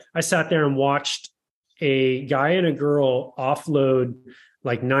I sat there and watched a guy and a girl offload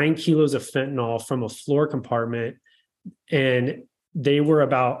like 9 kilos of fentanyl from a floor compartment. And they were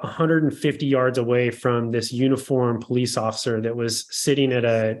about 150 yards away from this uniformed police officer that was sitting at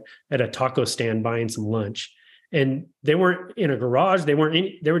a taco stand buying some lunch. And they weren't in a garage. They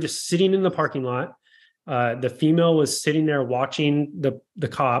were just sitting in the parking lot. The female was sitting there watching the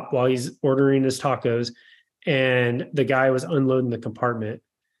cop while he's ordering his tacos, and the guy was unloading the compartment.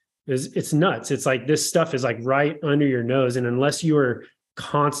 It's nuts. It's like this stuff is like right under your nose. And unless you are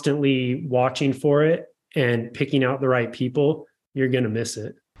constantly watching for it and picking out the right people, you're going to miss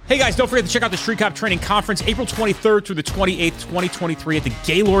it. Hey guys, don't forget to check out the Street Cop Training Conference April 23rd through the 28th, 2023 at the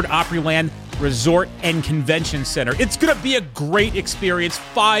Gaylord Opryland Resort and Convention Center. It's going to be a great experience.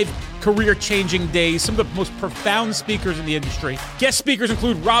 5 career-changing days, some of the most profound speakers in the industry. Guest speakers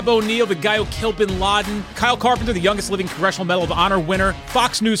include Rob O'Neill, the guy who killed bin Laden, Kyle Carpenter, the youngest living Congressional Medal of Honor winner,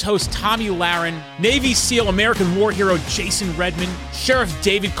 Fox News host Tommy Lahren, Navy SEAL American war hero Jason Redman, Sheriff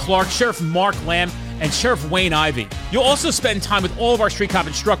David Clark, Sheriff Mark Lamb, and Sheriff Wayne Ivey. You'll also spend time with all of our Street Cop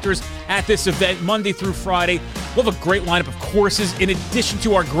instructors at this event Monday through Friday. We'll have a great lineup of courses in addition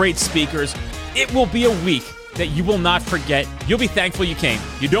to our great speakers. It will be a week that you will not forget. You'll be thankful you came.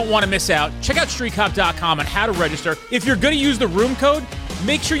 You don't want to miss out. Check out streetcop.com on how to register. If you're going to use the room code,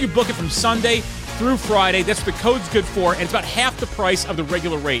 make sure you book it from Sunday through Friday. That's what the code's good for, and it's about half the price of the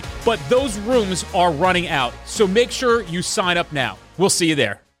regular rate. But those rooms are running out, so make sure you sign up now. We'll see you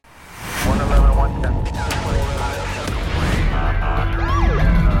there. 111, 110.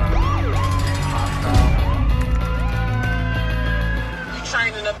 You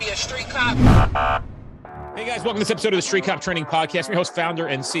training to be a street cop? Hey guys, welcome to this episode of the Street Cop Training Podcast. I'm your host, founder,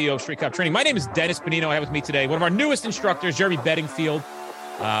 and CEO of Street Cop Training. My name is Dennis Benino. I have with me today one of our newest instructors, Jeremy Bedingfield.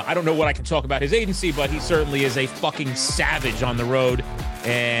 I don't know what I can talk about his agency, but he certainly is a fucking savage on the road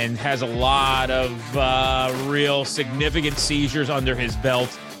and has a lot of real significant seizures under his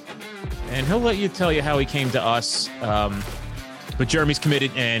belt. And he'll tell you how he came to us. But Jeremy's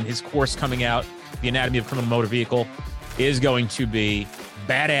committed, and his course coming out, The Anatomy of a Criminal Motor Vehicle, is going to be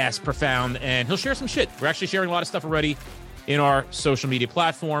badass, profound, and he'll share some shit. We're actually sharing a lot of stuff already in our social media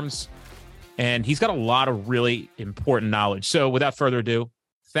platforms, and he's got a lot of really important knowledge. So without further ado,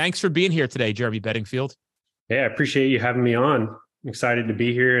 thanks for being here today, Jeremy Bedingfield. Yeah, I appreciate you having me on. I'm excited to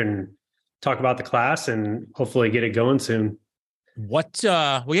be here and talk about the class and hopefully get it going soon. What, you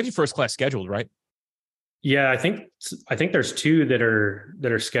have your first class scheduled, right? Yeah, I think there's 2 that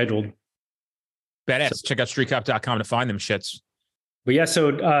are scheduled. Badass. So, check out streetcop.com to find them shits. But yeah, so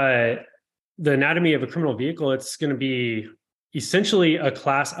the Anatomy of a Criminal Vehicle, it's going to be essentially a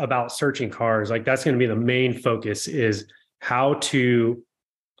class about searching cars. Like that's going to be the main focus, is how to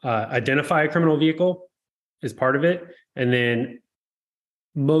identify a criminal vehicle is part of it. And then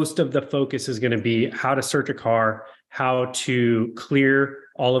most of the focus is going to be how to search a car, how to clear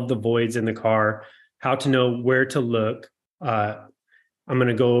all of the voids in the car, how to know where to look. I'm going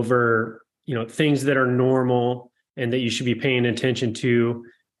to go over, things that are normal and that you should be paying attention to.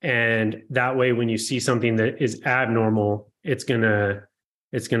 And that way, when you see something that is abnormal, it's gonna,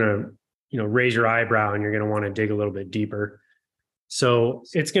 raise your eyebrow and you're going to want to dig a little bit deeper. So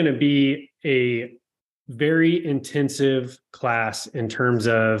it's going to be a very intensive class in terms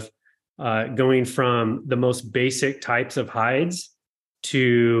of going from the most basic types of hides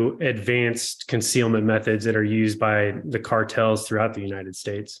to advanced concealment methods that are used by the cartels throughout the United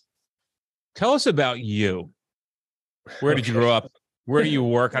States. Tell us about you. Where did you grow up? Where do you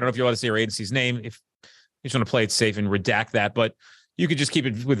work? I don't know if you're allowed to say your agency's name. If you just want to play it safe and redact that, but you could just keep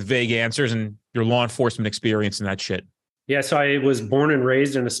it with vague answers and your law enforcement experience and that shit. Yeah, so I was born and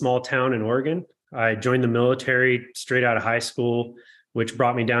raised in a small town in Oregon. I joined the military straight out of high school, which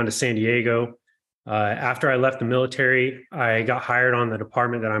brought me down to San Diego. After I left the military, I got hired on the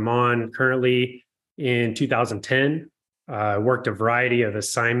department that I'm on currently in 2010. I worked a variety of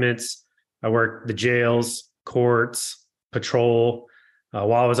assignments. I worked the jails, courts, patrol.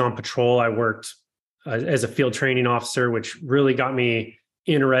 While I was on patrol, I worked as a field training officer, which really got me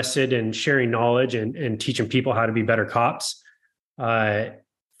interested in sharing knowledge and teaching people how to be better cops.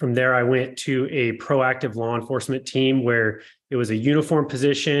 From there, I went to a proactive law enforcement team where it was a uniform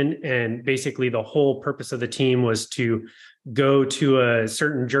position. And basically the whole purpose of the team was to go to a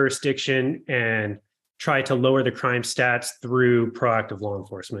certain jurisdiction and try to lower the crime stats through proactive law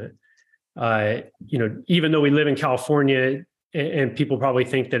enforcement. Even though we live in California and people probably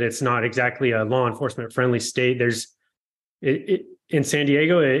think that it's not exactly a law enforcement friendly state, in San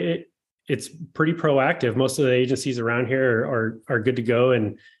Diego, it's pretty proactive. Most of the agencies around here are good to go,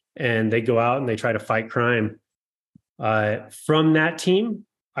 and they go out and they try to fight crime. From that team,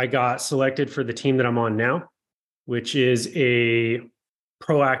 I got selected for the team that I'm on now, which is a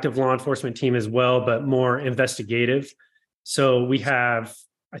proactive law enforcement team as well, but more investigative. So we have,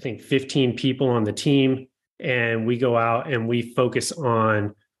 I think, 15 people on the team, and we go out and we focus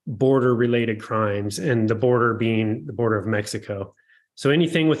on border related crimes, and the border being the border of Mexico. So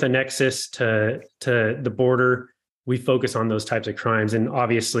anything with a nexus to the border, we focus on those types of crimes. And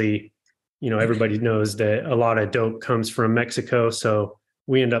obviously, everybody knows that a lot of dope comes from Mexico. So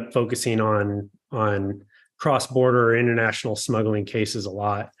we end up focusing on cross-border or international smuggling cases a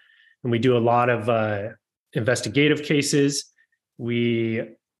lot. And we do a lot of investigative cases. We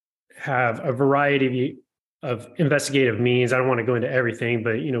have a variety of investigative means. I don't want to go into everything,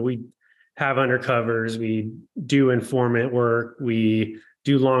 but we have undercovers, we do informant work, we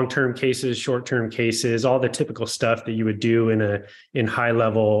do long-term cases, short-term cases, all the typical stuff that you would do in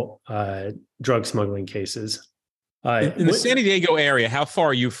high-level drug smuggling cases. In the San Diego area, how far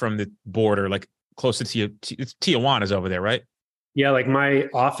are you from the border? Like close to Tijuana's over there, right? Yeah, like my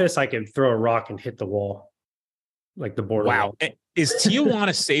office, I can throw a rock and hit the wall, like the border. Wow. Wall. Is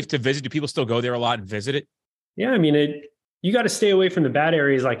Tijuana safe to visit? Do people still go there a lot and visit it? Yeah, I mean, you got to stay away from the bad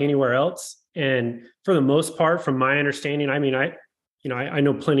areas like anywhere else. And for the most part, from my understanding, I mean, I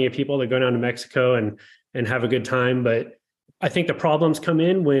know plenty of people that go down to Mexico and have a good time, but I think the problems come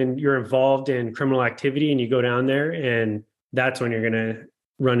in when you're involved in criminal activity and you go down there, and that's when you're going to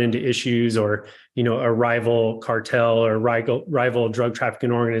run into issues, or, a rival cartel or rival drug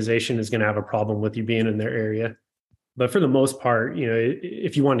trafficking organization is going to have a problem with you being in their area. But for the most part,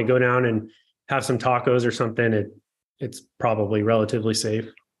 if you want to go down and have some tacos or something, it's probably relatively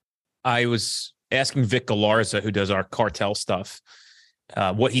safe. I was asking Vic Galarza, who does our cartel stuff,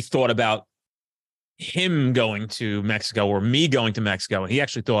 what he thought about him going to Mexico or me going to Mexico. And he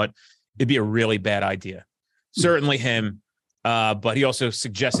actually thought it'd be a really bad idea. Certainly him. But he also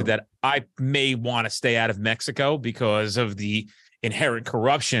suggested that I may want to stay out of Mexico because of the inherent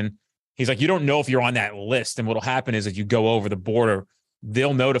corruption. He's like, you don't know if you're on that list. And what'll happen is that you go over the border,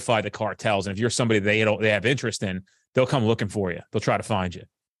 they'll notify the cartels. And if you're somebody they have interest in, they'll come looking for you. They'll try to find you.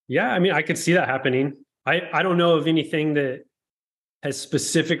 Yeah, I mean, I could see that happening. I don't know of anything that has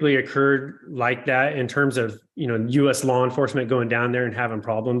specifically occurred like that in terms of, U.S. law enforcement going down there and having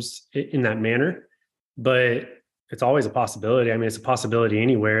problems in that manner. But it's always a possibility. I mean, it's a possibility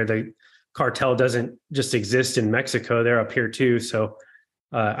anywhere. The cartel doesn't just exist in Mexico. They're up here too. So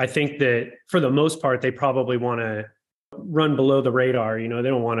I think that for the most part, they probably want to run below the radar. They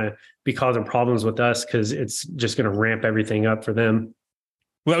don't want to be causing problems with us because it's just going to ramp everything up for them.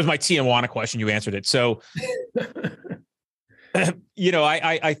 Well, that was my Tijuana question. You answered it. So,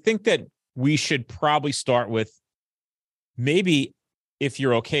 I think that we should probably start with, maybe if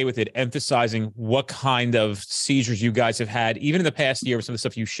you're okay with it, emphasizing what kind of seizures you guys have had, even in the past year, with some of the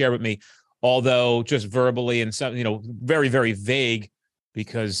stuff you shared with me, although just verbally and some, very, very vague,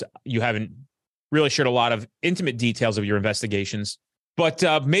 because you haven't really shared a lot of intimate details of your investigations.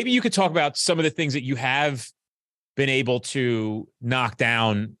 But maybe you could talk about some of the things that you have been able to knock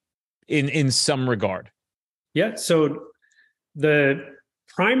down in some regard. Yeah. So the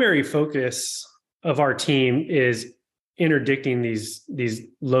primary focus of our team is interdicting these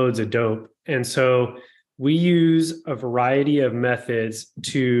loads of dope. And so we use a variety of methods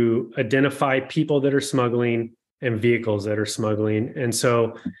to identify people that are smuggling and vehicles that are smuggling. And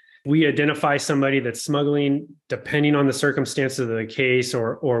so we identify somebody that's smuggling depending on the circumstances of the case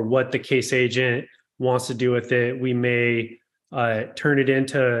or what the case agent wants to do with it. We may turn it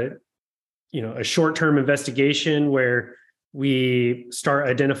into, a short-term investigation where we start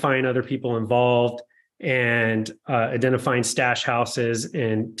identifying other people involved and identifying stash houses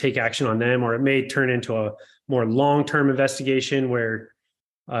and take action on them. Or it may turn into a more long-term investigation where,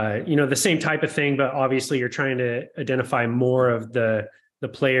 the same type of thing, but obviously you're trying to identify more of the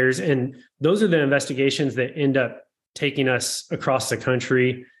players. And those are the investigations that end up taking us across the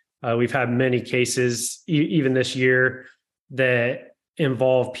country. We've had many cases, even this year, that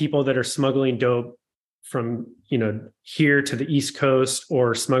involve people that are smuggling dope from, here to the East Coast,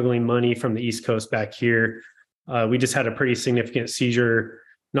 or smuggling money from the East Coast back here. We just had a pretty significant seizure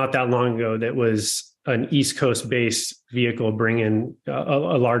not that long ago that was an East Coast based vehicle bringing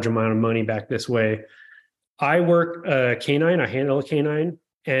a large amount of money back this way. I work a canine, I handle a canine,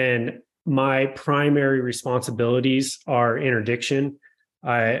 and my primary responsibilities are interdiction.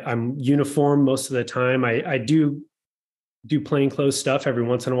 I'm uniform most of the time. I do plainclothes stuff every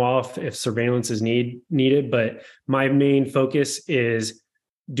once in a while if surveillance is needed, but my main focus is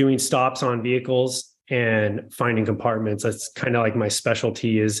doing stops on vehicles and finding compartments. That's kind of like my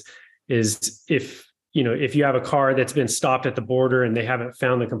specialty is if if you have a car that's been stopped at the border and they haven't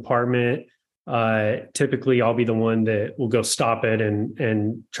found the compartment, typically I'll be the one that will go stop it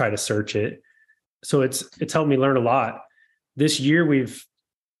and try to search it. So it's helped me learn a lot. This year we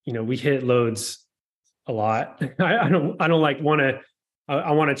hit loads a lot. I don't like want to.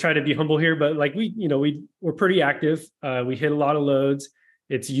 I want to try to be humble here, but like we're pretty active. We hit a lot of loads.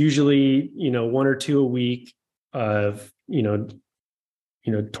 It's usually, one or two a week of,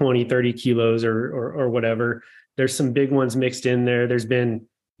 20, 30 kilos or whatever. There's some big ones mixed in there. There's been,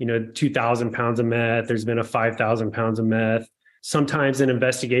 2,000 pounds of meth. There's been a 5,000 pounds of meth. Sometimes an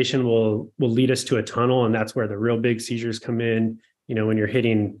investigation will lead us to a tunnel, and that's where the real big seizures come in, when you're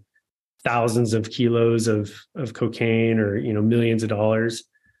hitting thousands of kilos of cocaine or, millions of dollars.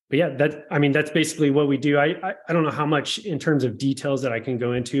 But yeah, that's basically what we do. I don't know how much in terms of details that I can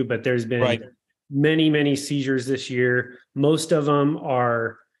go into, but there's been many, many seizures this year. Most of them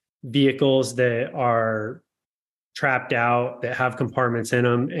are vehicles that are trapped out, that have compartments in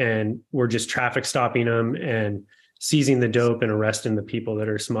them, and we're just traffic stopping them and seizing the dope and arresting the people that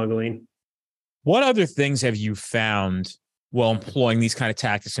are smuggling. What other things have you found while employing these kind of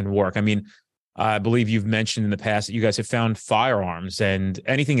tactics in work? I mean, I believe you've mentioned in the past that you guys have found firearms, and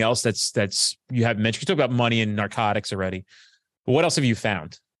anything else that's you haven't mentioned. You talked about money and narcotics already, but what else have you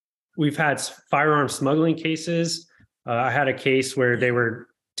found? We've had firearm smuggling cases. I had a case where they were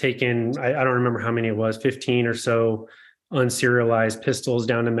taking, I don't remember how many it was, 15 or so unserialized pistols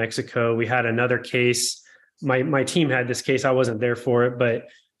down to Mexico. We had another case. My team had this case. I wasn't there for it, but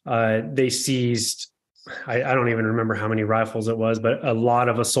they seized, I don't even remember how many rifles it was, but a lot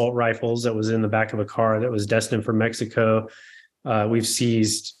of assault rifles that was in the back of a car that was destined for Mexico. We've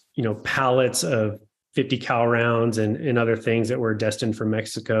seized, pallets of 50 cal rounds and other things that were destined for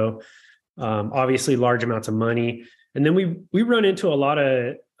Mexico. Obviously large amounts of money. And then we run into a lot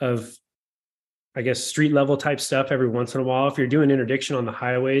of, I guess, street level type stuff every once in a while. If you're doing interdiction on the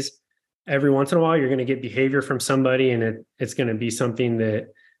highways, every once in a while, you're going to get behavior from somebody, and it's going to be something that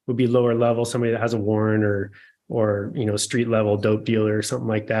would be lower level, somebody that has a warrant or street level dope dealer or something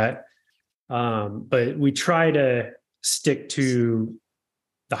like that. But we try to stick to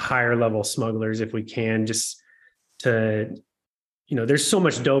the higher level smugglers if we can, just to, there's so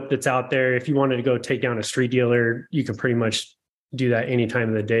much dope that's out there. If you wanted to go take down a street dealer, you can pretty much do that any time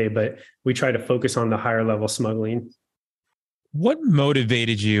of the day, but we try to focus on the higher level smuggling. What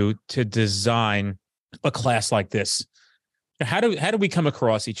motivated you to design a class like this? How do we come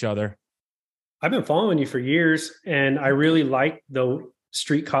across each other? I've been following you for years, and I really like the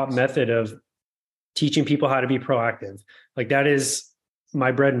street cop method of teaching people how to be proactive. Like, that is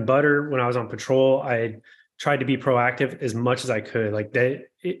my bread and butter. When I was on patrol, I tried to be proactive as much as I could. Like that,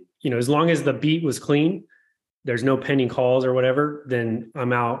 as long as the beat was clean, there's no pending calls or whatever, then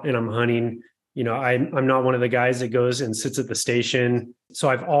I'm out and I'm hunting. I'm not one of the guys that goes and sits at the station. So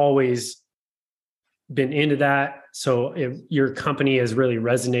I've always been into that. So your company has really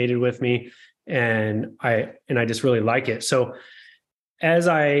resonated with me, and I just really like it. So as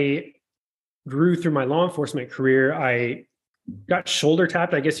I grew through my law enforcement career, I got shoulder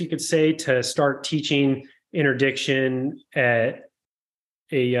tapped, I guess you could say, to start teaching interdiction at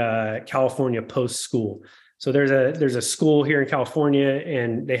a California post school. So there's a school here in California,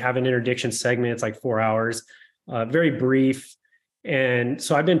 and they have an interdiction segment. It's like 4 hours, very brief. And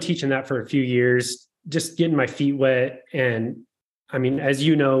so I've been teaching that for a few years, just getting my feet wet. And I mean, as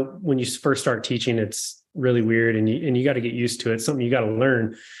you know, when you first start teaching, it's really weird, and you got to get used to it. It's something you got to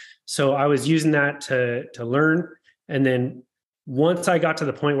learn. So I was using that to learn. And then once I got to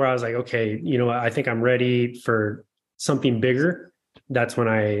the point where I was like, okay, I think I'm ready for something bigger, that's when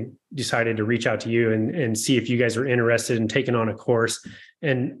I decided to reach out to you and see if you guys are interested in taking on a course.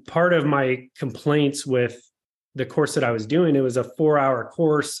 And part of my complaints with the course that I was doing, it was a 4-hour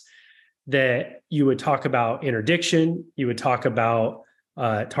course that you would talk about interdiction, you would talk about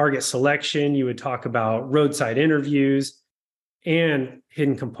target selection, you would talk about roadside interviews and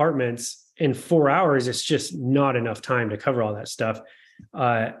hidden compartments. In 4 hours, it's just not enough time to cover all that stuff.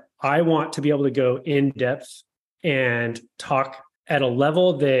 I want to be able to go in depth and talk at a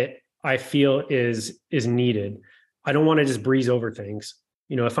level that I feel is needed. I don't want to just breeze over things.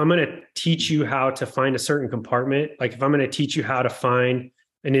 If I'm going to teach you how to find a certain compartment, like if I'm going to teach you how to find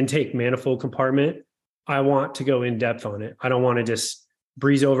an intake manifold compartment, I want to go in depth on it. I don't want to just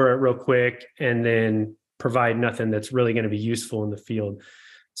breeze over it real quick and then provide nothing that's really going to be useful in the field.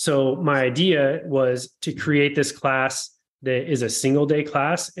 So my idea was to create this class that is a single day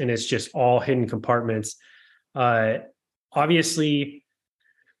class, and it's just all hidden compartments. Obviously,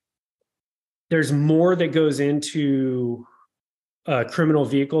 there's more that goes into a criminal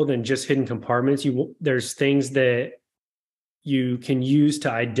vehicle than just hidden compartments. There's things that you can use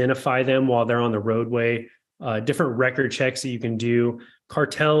to identify them while they're on the roadway, different record checks that you can do.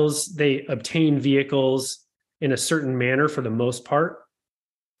 Cartels, they obtain vehicles in a certain manner for the most part,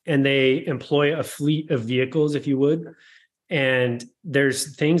 and they employ a fleet of vehicles, if you would. And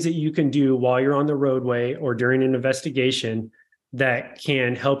there's things that you can do while you're on the roadway or during an investigation that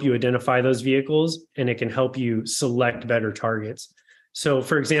can help you identify those vehicles, and it can help you select better targets. So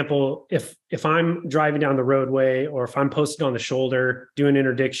for example, if I'm driving down the roadway, or if I'm posted on the shoulder doing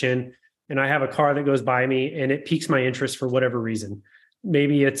interdiction and I have a car that goes by me and it piques my interest for whatever reason,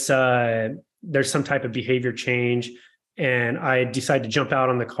 maybe it's there's some type of behavior change and I decide to jump out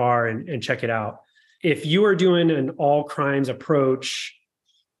on the car and check it out. If you are doing an all crimes approach,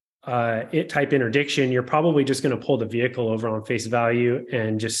 type interdiction, you're probably just going to pull the vehicle over on face value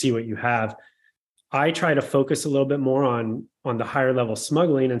and just see what you have. I try to focus a little bit more on the higher level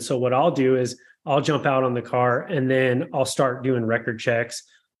smuggling. And so what I'll do is I'll jump out on the car and then I'll start doing record checks.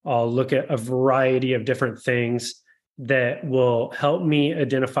 I'll look at a variety of different things that will help me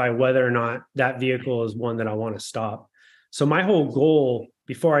identify whether or not that vehicle is one that I want to stop. So my whole goal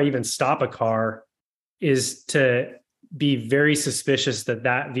before I even stop a car is to be very suspicious that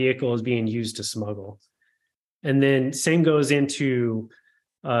that vehicle is being used to smuggle. And then same goes into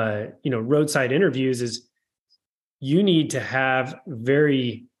roadside interviews. Is you need to have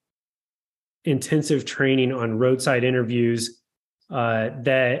very intensive training on roadside interviews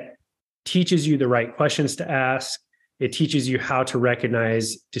that teaches you the right questions to ask. It teaches you how to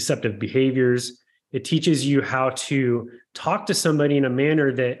recognize deceptive behaviors. It teaches you how to talk to somebody in a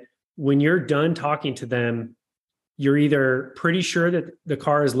manner that when you're done talking to them, you're either pretty sure that the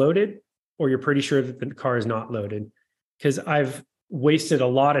car is loaded or you're pretty sure that the car is not loaded. Because I've wasted a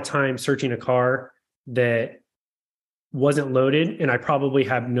lot of time searching a car that wasn't loaded, and I probably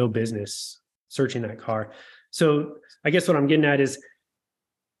have no business searching that car. So I guess what I'm getting at is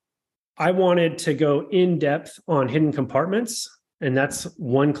I wanted to go in depth on hidden compartments, and that's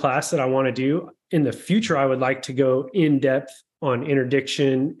one class that I want to do. In the future, I would like to go in depth on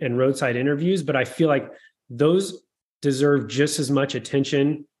interdiction and roadside interviews, but I feel like those deserve just as much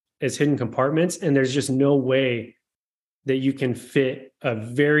attention as hidden compartments. And there's just no way that you can fit a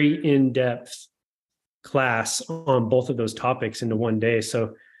very in-depth class on both of those topics into one day.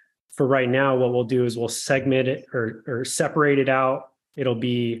 So for right now, what we'll do is we'll segment it or separate it out. It'll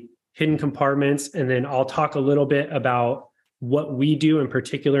be hidden compartments. And then I'll talk a little bit about what we do in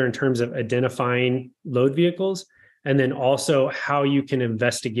particular in terms of identifying load vehicles, and then also how you can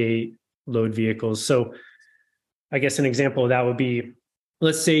investigate load vehicles. So I guess an example of that would be,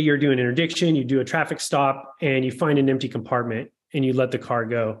 let's say you're doing interdiction, you do a traffic stop and you find an empty compartment and you let the car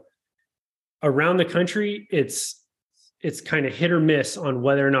go. Around the country, it's kind of hit or miss on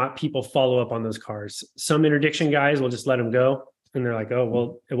whether or not people follow up on those cars. Some interdiction guys will just let them go and they're like, oh,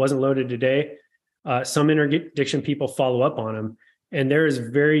 well, it wasn't loaded today. Some interdiction people follow up on them, and there is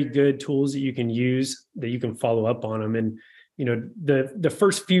very good tools that you can use that you can follow up on them. And, the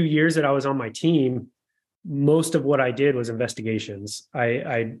first few years that I was on my team, most of what I did was investigations.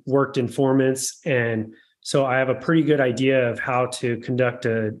 I worked informants. And so I have a pretty good idea of how to conduct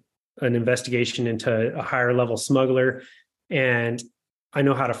an investigation into a higher level smuggler. And I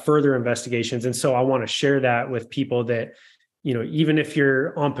know how to further investigations. And so I want to share that with people that, even if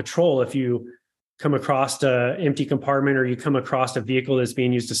you're on patrol, if you come across an empty compartment or you come across a vehicle that's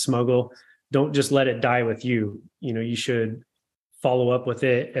being used to smuggle, don't just let it die with you. You should follow up with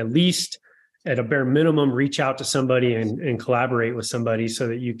it, at least at a bare minimum, reach out to somebody and collaborate with somebody so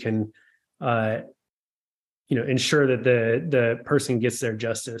that you can, ensure that the person gets their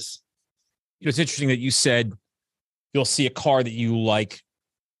justice. It's interesting that you said you'll see a car that you like,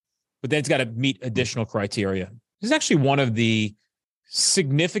 but then it's got to meet additional criteria. This is actually one of the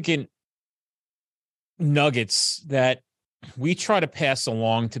significant nuggets that we try to pass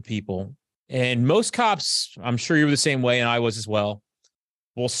along to people. And most cops, I'm sure you were the same way, and I was as well,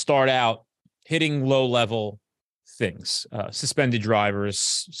 will start out hitting low-level things, suspended drivers,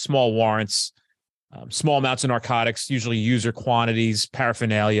 small warrants, small amounts of narcotics, usually user quantities,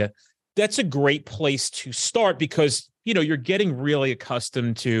 paraphernalia. That's a great place to start because, you're getting really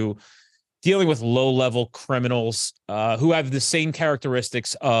accustomed to dealing with low-level criminals who have the same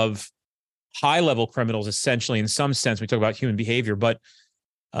characteristics of high-level criminals, essentially, in some sense. We talk about human behavior, but,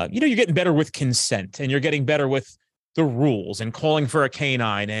 you're getting better with consent, and you're getting better with the rules and calling for a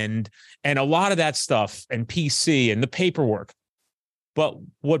canine and a lot of that stuff and PC and the paperwork. But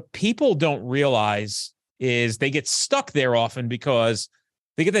what people don't realize is they get stuck there often because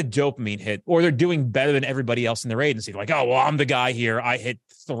they get that dopamine hit, or they're doing better than everybody else in their agency. Like, oh, well, I'm the guy here. I hit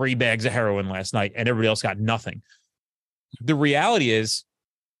 3 bags of heroin last night and everybody else got nothing. The reality is,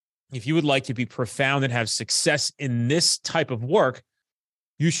 if you would like to be profound and have success in this type of work,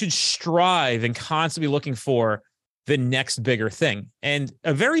 you should strive and constantly looking for the next bigger thing. And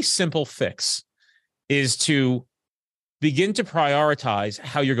a very simple fix is to begin to prioritize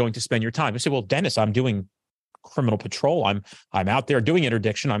how you're going to spend your time. You say, well, Dennis, I'm doing criminal patrol. I'm out there doing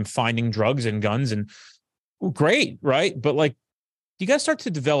interdiction. I'm finding drugs and guns, and great, right? But like, you got to start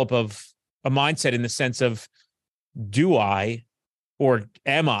to develop of a mindset in the sense of, do I or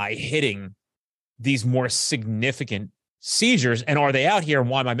am I hitting these more significant seizures, and are they out here, and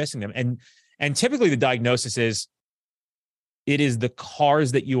why am I missing them? And typically the diagnosis is, it is the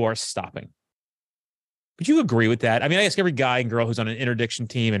cars that you are stopping. Would you agree with that? I mean, I ask every guy and girl who's on an interdiction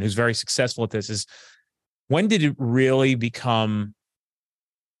team and who's very successful at this is, when did it really become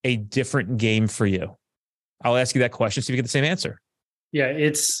a different game for you? I'll ask you that question, see if you get the same answer. Yeah,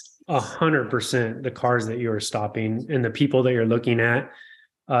 it's 100% the cars that you are stopping and the people that you're looking at.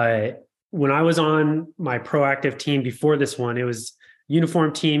 When I was on my proactive team before this one, it was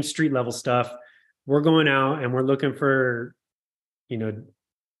uniform team, street level stuff. We're going out and we're looking for,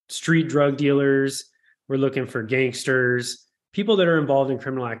 street drug dealers. We're looking for gangsters, people that are involved in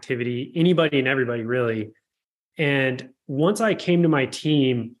criminal activity, anybody and everybody really. And once I came to my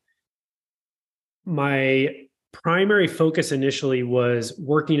team, my primary focus initially was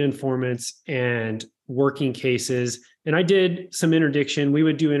working informants and working cases. And I did some interdiction. We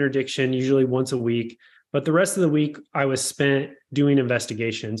would do interdiction usually once a week, but the rest of the week I was spent doing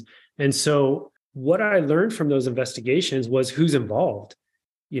investigations. And so what I learned from those investigations was who's involved.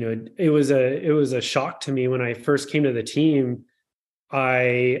 It was a shock to me when I first came to the team.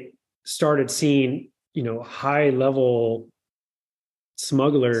 I started seeing, high level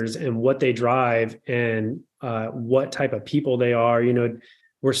smugglers and what they drive and what type of people they are.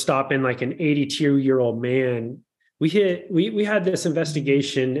 We're stopping like an 82-year-old man. We had this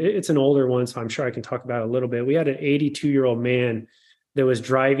investigation. It's an older one, so I'm sure I can talk about it a little bit. We had an 82-year-old man that was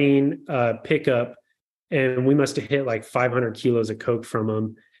driving a pickup, and we must have hit like 500 kilos of coke from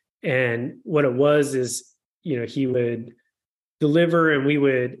him. And what it was is, he would deliver and we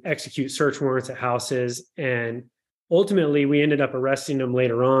would execute search warrants at houses. And ultimately we ended up arresting him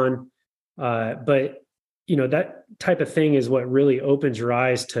later on. But that type of thing is what really opens your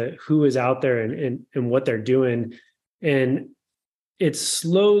eyes to who is out there and what they're doing. And it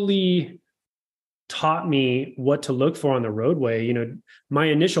slowly taught me what to look for on the roadway. My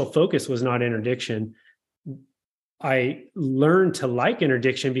initial focus was not interdiction. I learned to like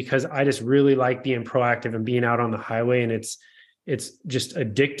interdiction because I just really like being proactive and being out on the highway. And it's just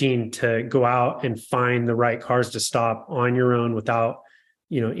addicting to go out and find the right cars to stop on your own without,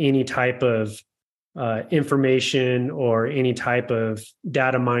 any type of information or any type of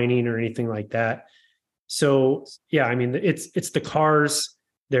data mining or anything like that. So yeah, I mean, it's the cars.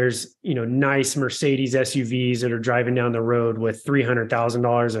 There's, nice Mercedes SUVs that are driving down the road with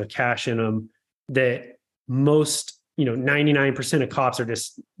 $300,000 of cash in them that most, 99% of cops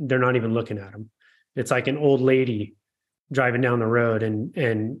they're not even looking at them. It's like an old lady driving down the road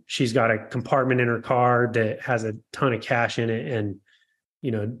and she's got a compartment in her car that has a ton of cash in it. And,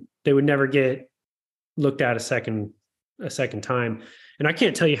 they would never get looked at a second time. And I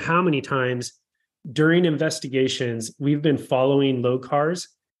can't tell you how many times during investigations, we've been following load cars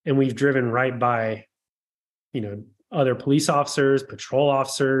and we've driven right by, other police officers, patrol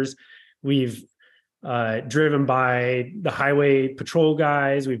officers. We've driven by the highway patrol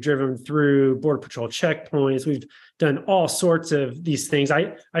guys. We've driven through Border Patrol checkpoints. We've done all sorts of these things.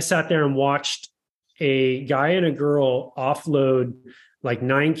 I sat there and watched a guy and a girl offload like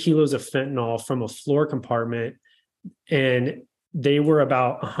 9 kilos of fentanyl from a floor compartment. And they were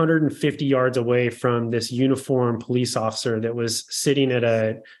about 150 yards away from this uniformed police officer that was sitting at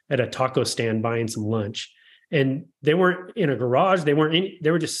a taco stand buying some lunch. And they weren't in a garage. They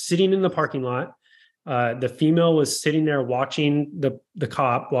were just sitting in the parking lot. The female was sitting there watching the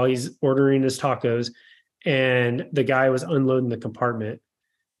cop while he's ordering his tacos, and the guy was unloading the compartment.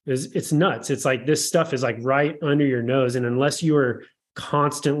 It's nuts. It's like this stuff is like right under your nose. And unless you are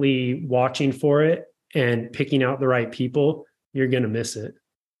constantly watching for it and picking out the right people, you're going to miss it.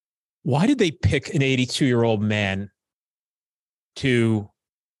 Why did they pick an 82-year-old man to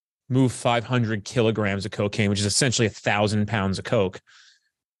move 500 kilograms of cocaine, which is essentially 1,000 pounds of coke,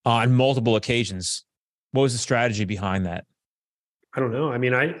 on multiple occasions? What was the strategy behind that? I don't know. I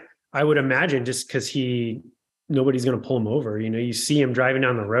mean, I would imagine just because nobody's going to pull him over. You see him driving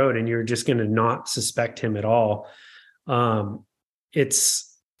down the road and you're just going to not suspect him at all.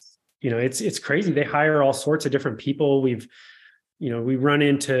 it's, it's crazy. They hire all sorts of different people. We run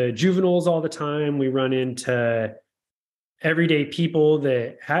into juveniles all the time. We run into everyday people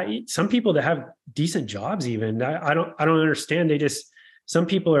that some people that have decent jobs. Even I don't understand. Some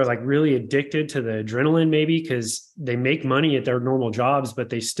people are like really addicted to the adrenaline, maybe because they make money at their normal jobs, but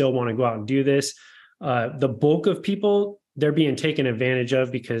they still want to go out and do this. The bulk of people, they're being taken advantage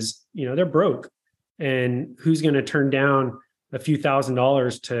of because, they're broke, and who's going to turn down a few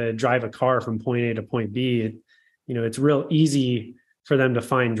 $1,000s to drive a car from point A to point B? It's real easy for them to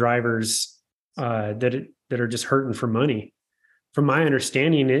find drivers that are just hurting for money. From my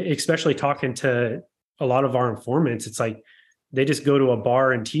understanding, especially talking to a lot of our informants, it's like they just go to a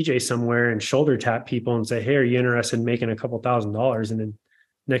bar in TJ somewhere and shoulder tap people and say, "Hey, are you interested in making a couple $1,000s?" And then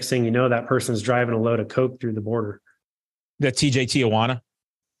next thing you know, that person's driving a load of coke through the border. That TJ Tijuana?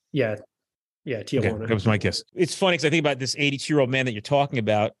 Yeah, Tijuana. Okay, that was my guess. It's funny because I think about this 82-year-old man that you're talking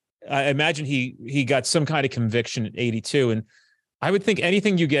about. I imagine he got some kind of conviction at 82, and I would think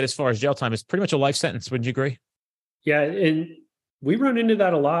anything you get as far as jail time is pretty much a life sentence. Wouldn't you agree? Yeah, and we run into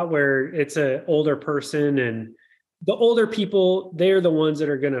that a lot where it's an older person, and the older people, they're the ones that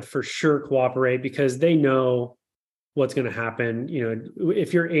are going to for sure cooperate because they know what's going to happen.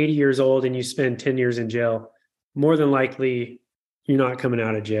 If you're 80 years old and you spend 10 years in jail, more than likely you're not coming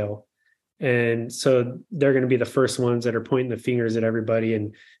out of jail. And so they're going to be the first ones that are pointing the fingers at everybody.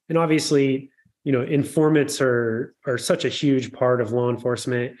 And obviously, informants are such a huge part of law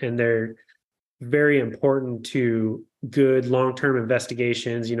enforcement, and they're very important to good long-term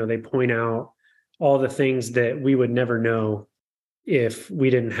investigations. They point out all the things that we would never know if we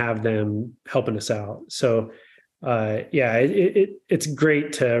didn't have them helping us out. So it's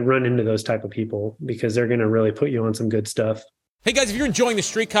great to run into those type of people because they're going to really put you on some good stuff. Hey guys, if you're enjoying the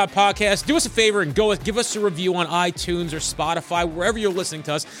Street Cop podcast, do us a favor and give us a review on iTunes or Spotify, wherever you're listening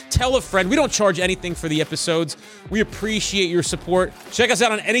to us. Tell a friend. We don't charge anything for the episodes. We appreciate your support. Check us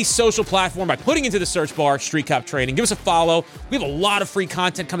out on any social platform by putting into the search bar Street Cop Training. Give us a follow. We have a lot of free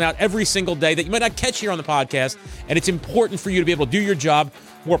content coming out every single day that you might not catch here on the podcast, and it's important for you to be able to do your job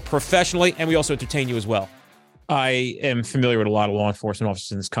more professionally, and we also entertain you as well. I am familiar with a lot of law enforcement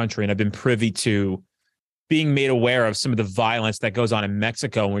officers in this country, and I've been privy to being made aware of some of the violence that goes on in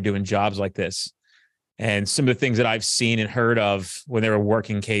Mexico when we're doing jobs like this. And some of the things that I've seen and heard of when they were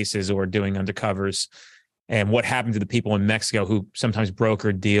working cases or doing undercovers, and what happened to the people in Mexico who sometimes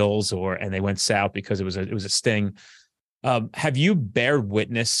brokered deals and they went south because it was a sting. Have you bared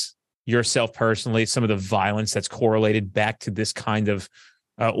witness yourself personally, some of the violence that's correlated back to this kind of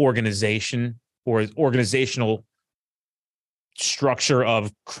organization or organizational structure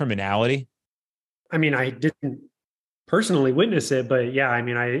of criminality? I mean, I didn't personally witness it, but yeah, I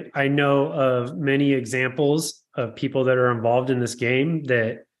mean, I know of many examples of people that are involved in this game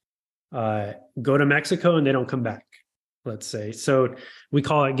that go to Mexico and they don't come back, let's say. So we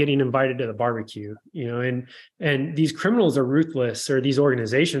call it getting invited to the barbecue, and these criminals are ruthless, or these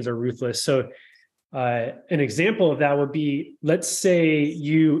organizations are ruthless. So an example of that would be, let's say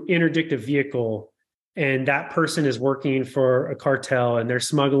you interdict a vehicle and that person is working for a cartel and they're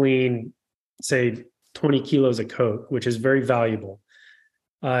smuggling, say, 20 kilos of coke, which is very valuable.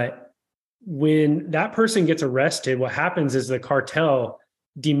 When that person gets arrested, what happens is the cartel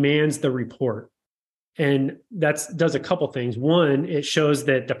demands the report. And that does a couple things. One, it shows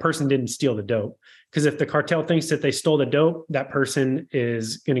that the person didn't steal the dope. Because if the cartel thinks that they stole the dope, that person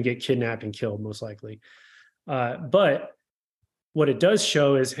is going to get kidnapped and killed, most likely. But what it does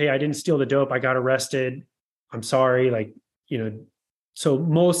show is, hey, I didn't steal the dope. I got arrested. I'm sorry. So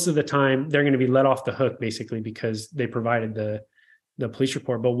most of the time they're going to be let off the hook, basically, because they provided the police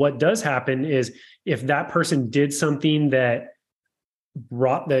report. But what does happen is, if that person did something that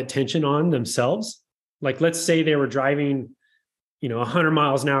brought the attention on themselves, like let's say they were driving, 100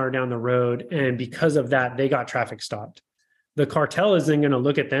 miles an hour down the road, and because of that, they got traffic stopped. The cartel is then going to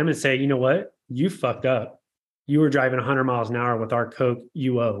look at them and say, you know what, you fucked up. You were driving 100 miles an hour with our coke,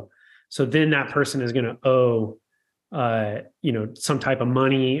 you owe. So then that person is going to owe some type of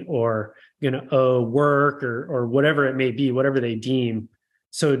money, or going to owe work, or whatever it may be, whatever they deem.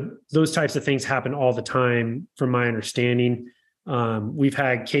 So those types of things happen all the time, from my understanding. We've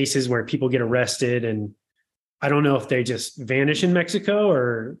had cases where people get arrested, and I don't know if they just vanish in Mexico,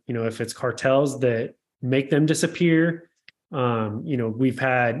 or, if it's cartels that make them disappear. We've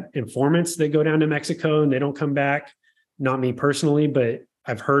had informants that go down to Mexico and they don't come back. Not me personally, but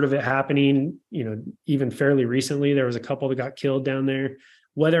I've heard of it happening, even fairly recently. There was a couple that got killed down there.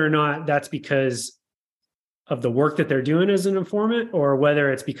 Whether or not that's because of the work that they're doing as an informant, or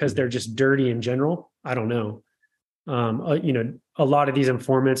whether it's because they're just dirty in general, I don't know. A lot of these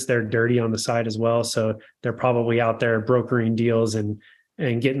informants, they're dirty on the side as well. So they're probably out there brokering deals and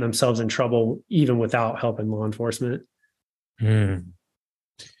getting themselves in trouble even without helping law enforcement. Hmm.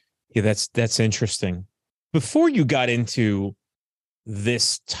 Yeah, that's interesting. Before you got into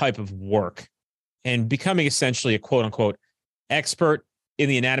this type of work and becoming essentially a quote unquote expert in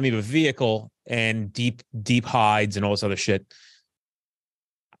the anatomy of a vehicle and deep hides and all this other shit,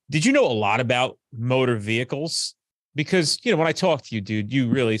 did you know a lot about motor vehicles? Because, when I talk to you, dude, you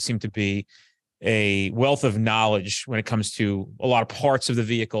really seem to be a wealth of knowledge when it comes to a lot of parts of the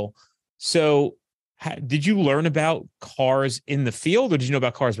vehicle. So did you learn about cars in the field, or did you know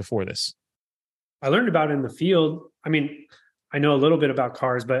about cars before this? I learned about it in the field. I mean, I know a little bit about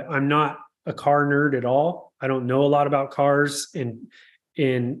cars, but I'm not a car nerd at all. I don't know a lot about cars in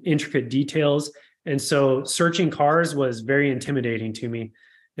intricate details. And so searching cars was very intimidating to me.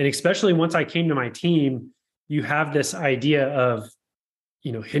 And especially once I came to my team, you have this idea of,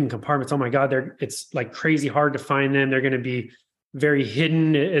 hidden compartments. Oh my God, it's like crazy hard to find them. They're going to be very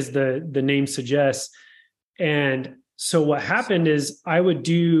hidden, as the name suggests. And so what happened is I would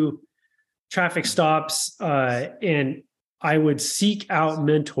do traffic stops and I would seek out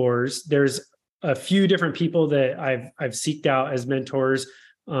mentors. There's a few different people that I've seeked out as mentors.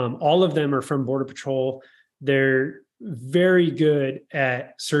 All of them are from Border Patrol. They're very good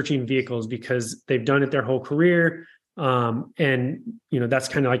at searching vehicles because they've done it their whole career. And that's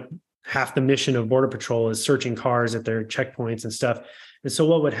kind of like half the mission of Border Patrol is searching cars at their checkpoints and stuff. And so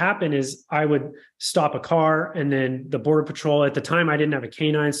what would happen is I would stop a car, and then the Border Patrol, at the time I didn't have a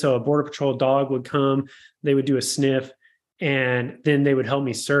canine, so a Border Patrol dog would come, they would do a sniff, and then they would help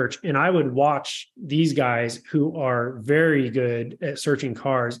me search. And I would watch these guys who are very good at searching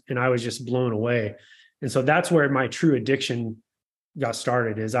cars, and I was just blown away. And so that's where my true addiction got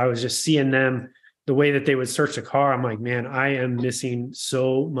started, is I was just seeing them, the way that they would search a car. I'm like, man, I am missing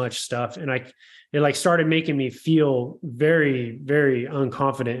so much stuff. And it started making me feel very, very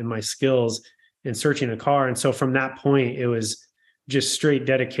unconfident in my skills in searching a car. And so from that point, it was just straight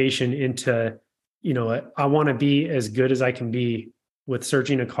dedication into, I want to be as good as I can be with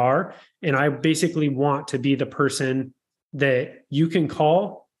searching a car. And I basically want to be the person that you can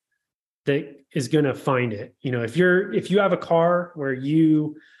call that is going to find it. If you have a car where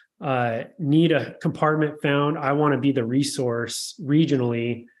you need a compartment found, I want to be the resource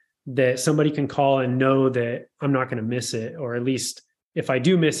regionally that somebody can call and know that I'm not going to miss it, or at least if I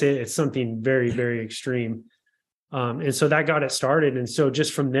do miss it, it's something very, very extreme. And so that got it started. And so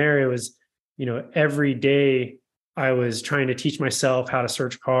just from there, it was, every day I was trying to teach myself how to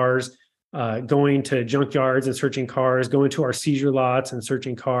search cars, going to junkyards and searching cars, going to our seizure lots and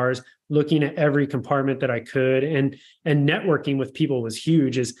searching cars, looking at every compartment that I could, and networking with people was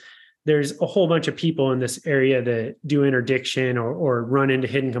huge. There's a whole bunch of people in this area that do interdiction or run into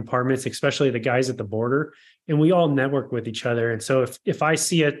hidden compartments, especially the guys at the border, and we all network with each other. And so if I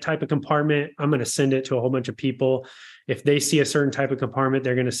see a type of compartment, I'm going to send it to a whole bunch of people. If they see a certain type of compartment,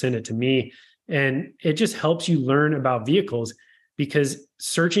 they're going to send it to me. And it just helps you learn about vehicles, because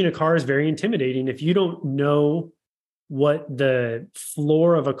searching a car is very intimidating. If you don't know what the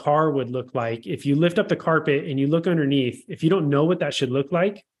floor of a car would look like, if you lift up the carpet and you look underneath, if you don't know what that should look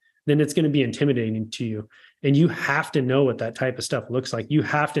like, then it's going to be intimidating to you. And you have to know what that type of stuff looks like. You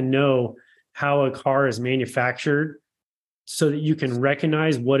have to know how a car is manufactured so that you can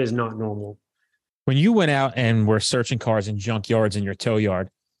recognize what is not normal. When you went out and were searching cars in junkyards in your tow yard,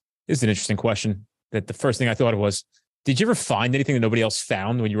 this is an interesting question that the first thing I thought of was, did you ever find anything that nobody else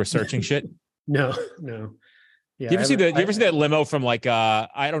found when you were searching shit? No. Yeah. You ever see that limo from like,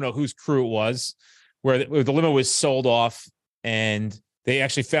 I don't know whose crew it was, where the limo was sold off and they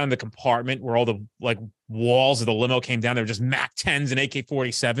actually found the compartment where all the like walls of the limo came down. They were just Mac 10s and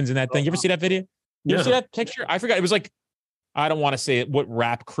AK-47s in that thing. You ever see that video? You ever see that picture? I forgot. It was like, I don't want to say what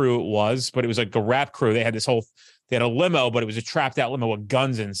rap crew it was, but it was like a rap crew. They had a limo, but it was a trapped out limo with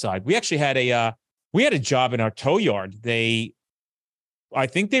guns inside. We actually had a job in our tow yard. I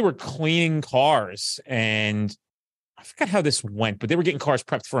think they were cleaning cars, and I forgot how this went, but they were getting cars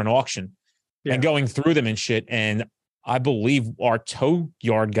prepped for an auction and going through them and shit. And I believe our tow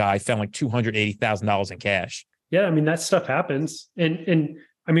yard guy found like $280,000 in cash. Yeah. I mean, that stuff happens. And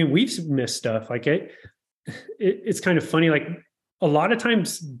I mean, we've missed stuff like it's kind of funny. Like a lot of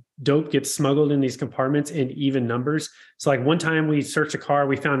times dope gets smuggled in these compartments in even numbers. So like one time we searched a car,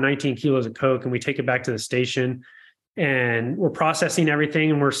 we found 19 kilos of coke, and we take it back to the station and we're processing everything.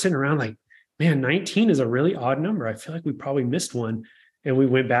 And we're sitting around like, man, 19 is a really odd number. I feel like we probably missed one. And we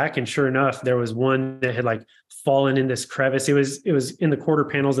went back, and sure enough, there was one that had like fallen in this crevice. It was in the quarter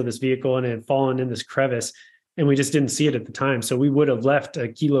panels of this vehicle, and it had fallen in this crevice. and we just didn't see it at the time. So we would have left a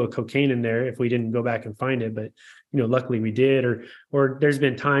kilo of cocaine in there if we didn't go back and find it. But, luckily we did. Or there's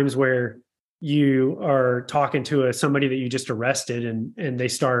been times where you are talking to somebody that you just arrested, and they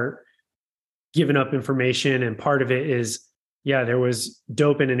start giving up information. And part of it is, yeah, there was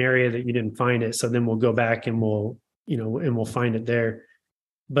dope in an area that you didn't find it. So then we'll go back and we'll find it there.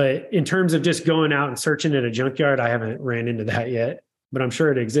 But in terms of just going out and searching at a junkyard, I haven't ran into that yet, but I'm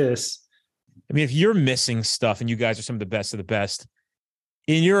sure it exists. I mean, if you're missing stuff and you guys are some of the best,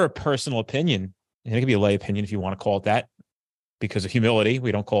 in your personal opinion, and it could be a lay opinion if you want to call it that, because of humility,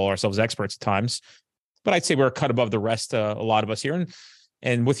 we don't call ourselves experts at times, but I'd say we're a cut above the rest, a lot of us here.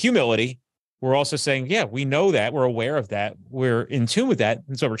 And with humility, we're also saying, yeah, we know that, we're aware of that, we're in tune with that.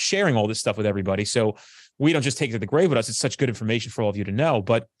 And so we're sharing all this stuff with everybody. So we don't just take it to the grave with us. It's such good information for all of you to know.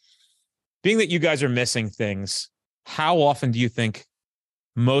 But being that you guys are missing things, how often do you think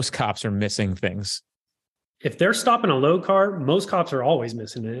most cops are missing things? If they're stopping a load car, most cops are always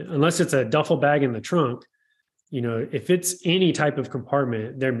missing it, unless it's a duffel bag in the trunk. If it's any type of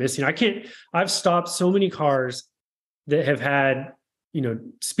compartment, they're missing. I've stopped so many cars that have had,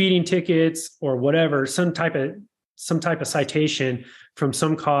 speeding tickets or whatever, some type of citation from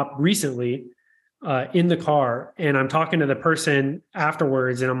some cop recently in the car. And I'm talking to the person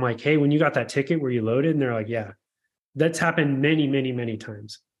afterwards and I'm like, hey, when you got that ticket, were you loaded? And they're like, yeah. That's happened many, many, many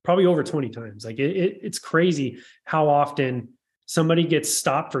times, probably over 20 times. Like it's crazy how often somebody gets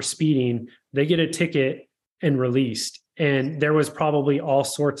stopped for speeding, they get a ticket and released. And there was probably all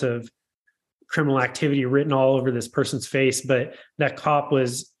sorts of criminal activity written all over this person's face, but that cop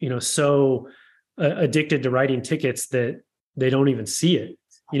was, so addicted to writing tickets that they don't even see it,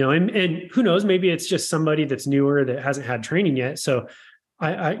 and who knows, maybe it's just somebody that's newer that hasn't had training yet. So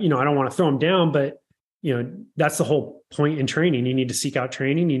I don't want to throw them down, but that's the whole point in training. You need to seek out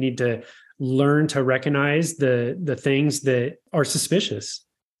training. You need to learn to recognize the things that are suspicious,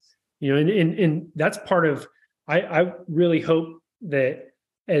 and that's part of, I really hope that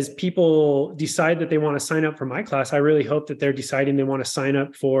as people decide that they want to sign up for my class, I really hope that they're deciding they want to sign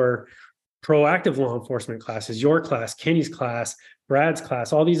up for proactive law enforcement classes, your class, Kenny's class, Brad's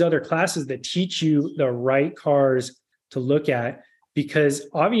class, all these other classes that teach you the right cars to look at, because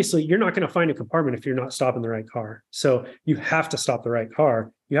obviously you're not going to find a compartment if you're not stopping the right car. So you have to stop the right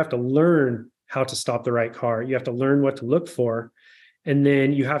car. You have to learn how to stop the right car. You have to learn what to look for. And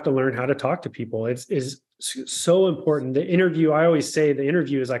then you have to learn how to talk to people. It's so important. The interview, I always say the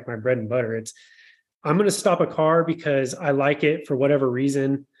interview is like my bread and butter. I'm going to stop a car because I like it for whatever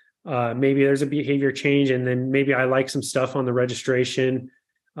reason. Maybe there's a behavior change, and then maybe I like some stuff on the registration,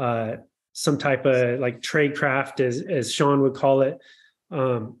 some type of like trade craft, as Sean would call it.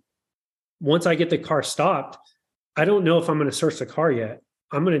 Once I get the car stopped, I don't know if I'm going to search the car yet.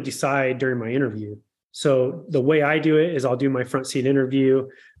 I'm going to decide during my interview. So the way I do it is I'll do my front seat interview.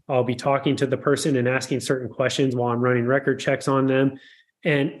 I'll be talking to the person and asking certain questions while I'm running record checks on them.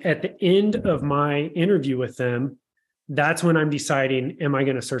 And at the end of my interview with them, that's when I'm deciding, am I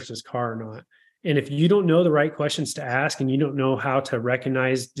going to search this car or not? And if you don't know the right questions to ask and you don't know how to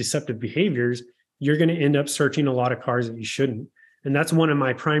recognize deceptive behaviors, you're going to end up searching a lot of cars that you shouldn't. And that's one of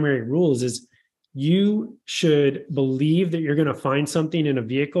my primary rules is you should believe that you're going to find something in a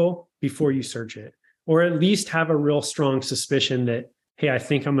vehicle before you search it, or at least have a real strong suspicion that, hey, I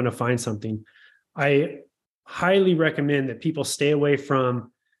think I'm going to find something. I highly recommend that people stay away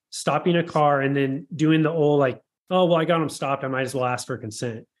from stopping a car and then doing the old like, oh, well, I got them stopped, I might as well ask for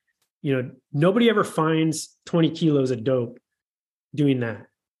consent. Nobody ever finds 20 kilos of dope doing that.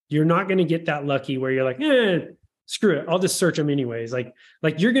 You're not going to get that lucky where you're like, screw it, I'll just search them anyways. Like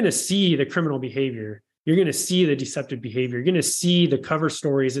you're going to see the criminal behavior. You're going to see the deceptive behavior. You're going to see the cover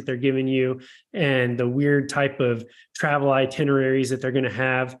stories that they're giving you and the weird type of travel itineraries that they're going to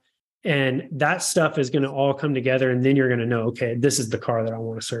have. And that stuff is going to all come together. And then you're going to know, okay, this is the car that I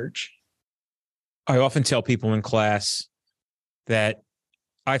want to search. I often tell people in class that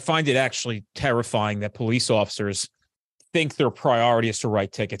I find it actually terrifying that police officers think their priority is to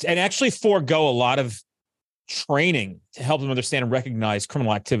write tickets and actually forego a lot of training to help them understand and recognize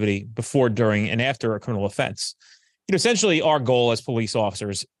criminal activity before, during, and after a criminal offense. Essentially, our goal as police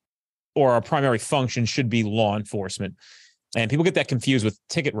officers, or our primary function, should be law enforcement. And people get that confused with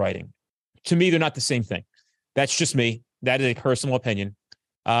ticket writing. To me, they're not the same thing. That's just me. That is a personal opinion.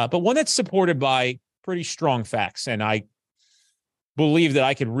 But one that's supported by pretty strong facts. And I believe that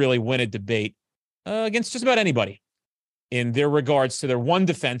I could really win a debate against just about anybody in their regards to their one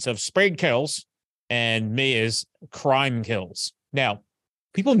defense of speed kills and me is crime kills. Now,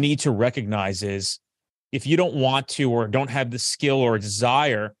 people need to recognize is if you don't want to or don't have the skill or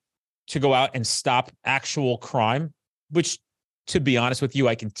desire to go out and stop actual crime, which, to be honest with you,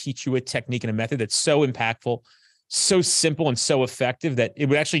 I can teach you a technique and a method that's so impactful, so simple, and so effective that it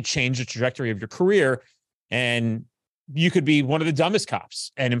would actually change the trajectory of your career. And you could be one of the dumbest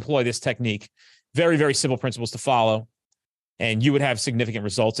cops and employ this technique. Very, very simple principles to follow. And you would have significant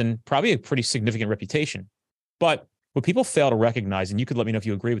results and probably a pretty significant reputation. But what people fail to recognize, and you could let me know if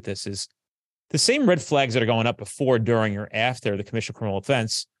you agree with this, is the same red flags that are going up before, during, or after the commission of criminal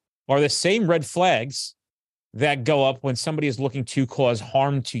offense are the same red flags that go up when somebody is looking to cause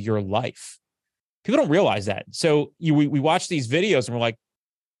harm to your life. People don't realize that. So we watch these videos and we're like,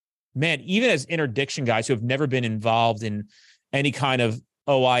 man, even as interdiction guys who have never been involved in any kind of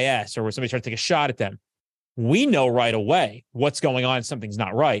OIS or where somebody tries to take a shot at them, we know right away what's going on and something's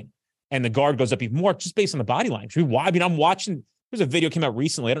not right. And the guard goes up even more just based on the body language. I mean, I'm watching, there's a video came out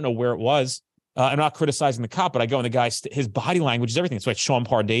recently. I don't know where it was. I'm not criticizing the cop, but I go in the guy's, his body language is everything. So like Sean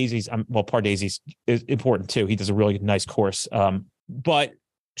Pardazzi's, Pardazzi's is important too. He does a really nice course. But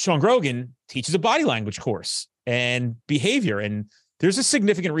Sean Grogan teaches a body language course and behavior. And there's a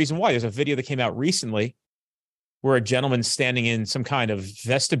significant reason why. There's a video that came out recently where a gentleman's standing in some kind of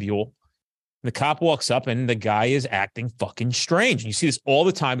vestibule. The cop walks up and the guy is acting fucking strange. And you see this all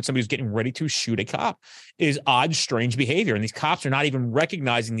the time when somebody's getting ready to shoot a cop. It is odd, strange behavior. And these cops are not even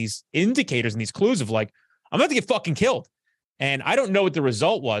recognizing these indicators and these clues of like, I'm about to get fucking killed. And I don't know what the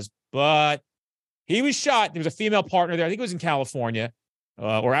result was, but he was shot. There was a female partner there. I think it was in California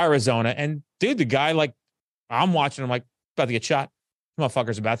or Arizona. And dude, the guy, like, I'm watching, I'm like, about to get shot. This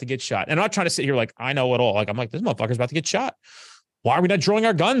motherfucker's about to get shot. And I'm not trying to sit here like I know it all. Like, I'm like, this motherfucker's about to get shot. Why are we not drawing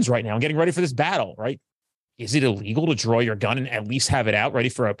our guns right now and getting ready for this battle, right? Is it illegal to draw your gun and at least have it out ready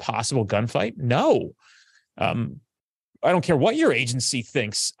for a possible gunfight? No. I don't care what your agency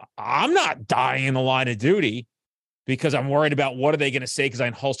thinks. I'm not dying in the line of duty because I'm worried about what are they going to say because I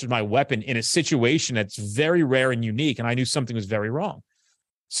unholstered my weapon in a situation that's very rare and unique, and I knew something was very wrong.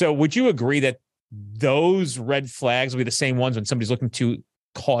 So would you agree that those red flags will be the same ones when somebody's looking to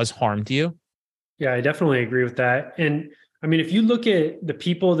cause harm to you? Yeah, I definitely agree with that. And I mean, if you look at the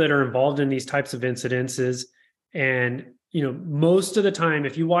people that are involved in these types of incidences, and, you know, most of the time,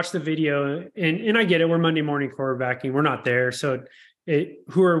 if you watch the video, and I get it, we're Monday morning quarterbacking, we're not there. So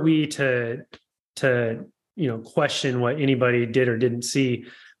who are we to, you know, question what anybody did or didn't see?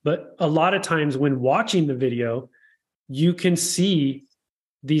 But a lot of times when watching the video, you can see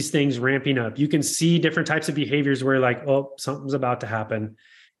these things ramping up. You can see different types of behaviors where like, oh, something's about to happen.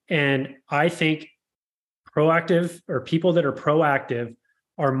 And I think proactive, or people that are proactive,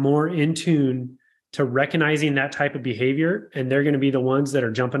 are more in tune to recognizing that type of behavior. And they're going to be the ones that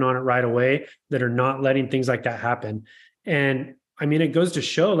are jumping on it right away, that are not letting things like that happen. And I mean, it goes to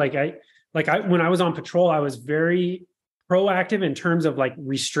show, when I was on patrol, I was very proactive in terms of like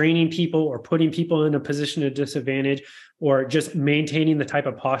restraining people or putting people in a position of disadvantage, or just maintaining the type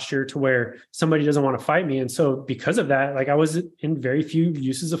of posture to where somebody doesn't want to fight me. And so because of that, like, I was in very few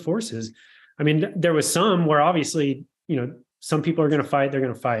uses of forces. I mean, there was some where obviously, you know, some people are going to fight, they're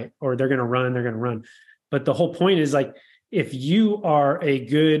going to fight, or they're going to run, they're going to run. But the whole point is, like, if you are a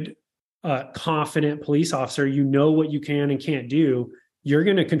good, confident police officer, you know what you can and can't do, you're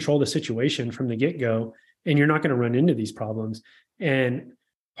going to control the situation from the get-go, and you're not going to run into these problems. And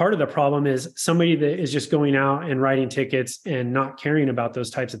part of the problem is somebody that is just going out and writing tickets and not caring about those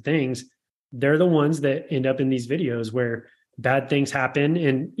types of things. They're the ones that end up in these videos where bad things happen.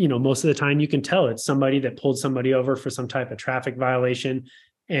 And, you know, most of the time you can tell it's somebody that pulled somebody over for some type of traffic violation,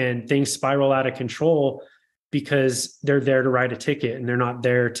 and things spiral out of control because they're there to write a ticket and they're not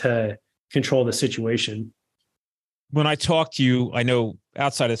there to control the situation. When I talk to you, I know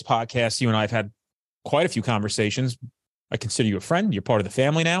outside of this podcast, you and I have had quite a few conversations. I consider you a friend. You're part of the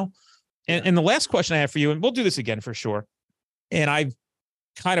family now. And the last question I have for you, and we'll do this again for sure, and I've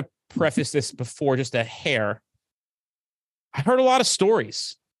kind of prefaced this before just a hair. I heard a lot of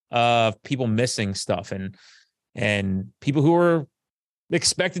stories of people missing stuff, and people who are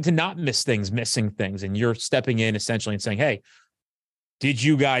expected to not miss things, missing things. And you're stepping in essentially and saying, hey, did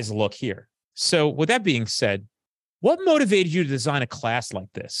you guys look here? So with that being said, what motivated you to design a class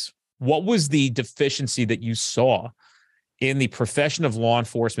like this? What was the deficiency that you saw in the profession of law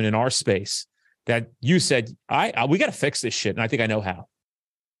enforcement in our space that you said, we got to fix this shit, and I think I know how?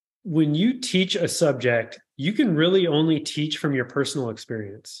 When you teach a subject, you can really only teach from your personal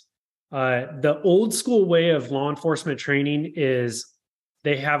experience. The old school way of law enforcement training is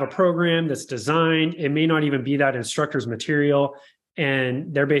they have a program that's designed. It may not even be that instructor's material,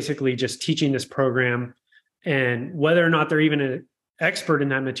 and they're basically just teaching this program. And whether or not they're even an expert in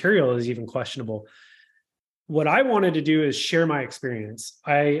that material is even questionable. what I wanted to do is share my experience.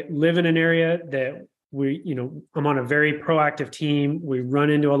 I live in an area that I'm on a very proactive team. We run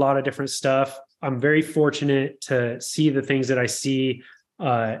into a lot of different stuff. I'm very fortunate to see the things that I see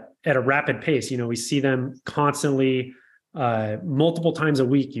at a rapid pace. We see them constantly, multiple times a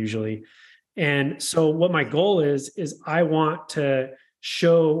week usually. And so what my goal is I want to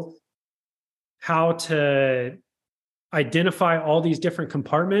show how to identify all these different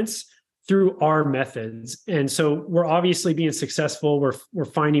compartments through our methods. And so we're obviously being successful. We're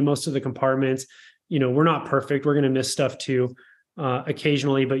finding most of the compartments. We're not perfect. We're going to miss stuff too,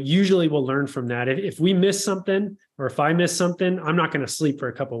 occasionally, but usually we'll learn from that. If we miss something, or if I miss something, I'm not going to sleep for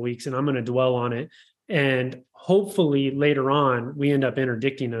a couple of weeks and I'm going to dwell on it. And hopefully later on, we end up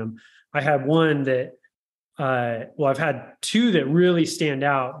interdicting them. I have one that, I've had two that really stand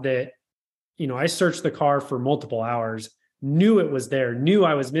out that, I searched the car for multiple hours, knew it was there, knew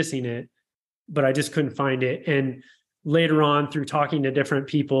I was missing it, but I just couldn't find it. And later on, through talking to different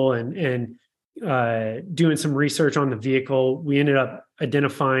people and doing some research on the vehicle, we ended up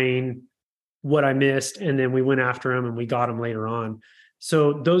identifying what I missed. And then we went after them and we got them later on.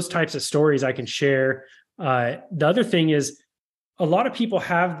 So those types of stories I can share. The other thing is a lot of people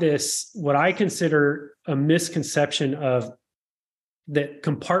have this, what I consider a misconception of that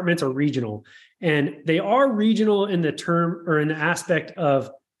compartments are regional, and they are regional in the term or in the aspect of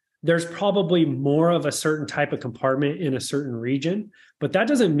there's probably more of a certain type of compartment in a certain region, but that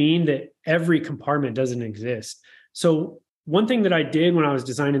doesn't mean that every compartment doesn't exist. So one thing that I did when I was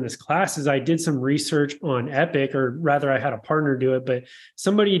designing this class is I did some research on Epic, or rather I had a partner do it, but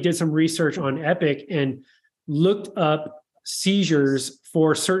somebody did some research on Epic and looked up seizures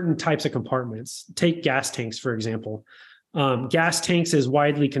for certain types of compartments. Take gas tanks, for example. Gas tanks is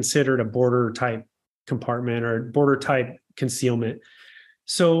widely considered a border type compartment or border type concealment.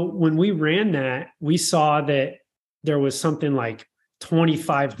 So when we ran that, we saw that there was something like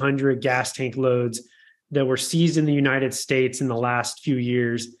 2,500 gas tank loads that were seized in the United States in the last few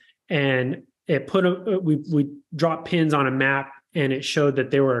years. And it we dropped pins on a map and it showed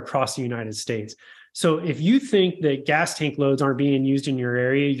that they were across the United States. So if you think that gas tank loads aren't being used in your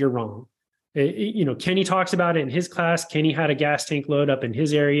area, you're wrong. Kenny talks about it in his class. Kenny had a gas tank load up in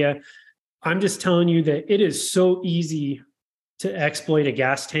his area. I'm just telling you that it is so easy to exploit a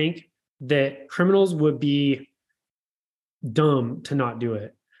gas tank that criminals would be dumb to not do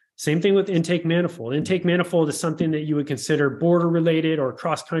it. Same thing with intake manifold. Intake manifold is something that you would consider border related or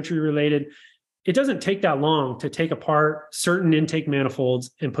cross-country related. It doesn't take that long to take apart certain intake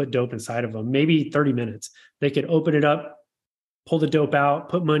manifolds and put dope inside of them, maybe 30 minutes. They could open it up, pull the dope out,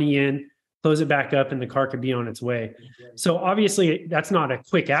 put money in, close it back up, and the car could be on its way. So obviously that's not a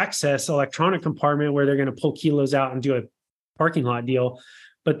quick access electronic compartment where they're going to pull kilos out and do a parking lot deal,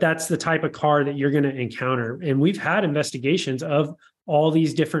 but that's the type of car that you're going to encounter. And we've had investigations of all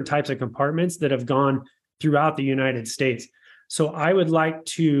these different types of compartments that have gone throughout the United States. So I would like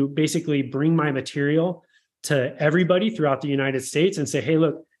to basically bring my material to everybody throughout the United States and say, hey,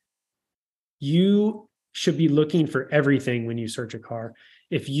 look, you should be looking for everything when you search a car.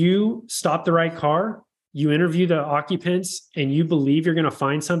 If you stop the right car, you interview the occupants and you believe you're going to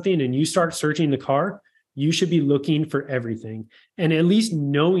find something and you start searching the car, you should be looking for everything and at least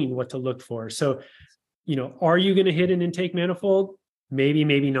knowing what to look for. So, are you going to hit an intake manifold? Maybe,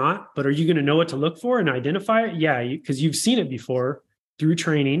 maybe not. But are you going to know what to look for and identify it? Yeah, because you've seen it before through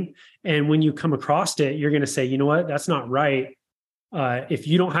training. And when you come across it, you're going to say, you know what, that's not right. If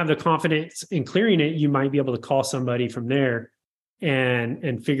you don't have the confidence in clearing it, you might be able to call somebody from there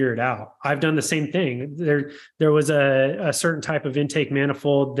and figure it out. I've done the same thing. There was a certain type of intake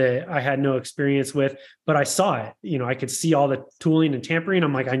manifold that I had no experience with, but I saw it. I could see all the tooling and tampering.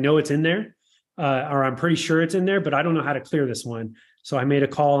 I'm like, I know it's in there, or I'm pretty sure it's in there, but I don't know how to clear this one. So I made a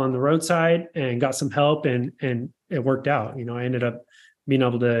call on the roadside and got some help, and it worked out. I ended up being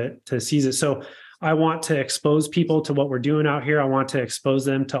able to seize it. So I want to expose people to what we're doing out here. I want to expose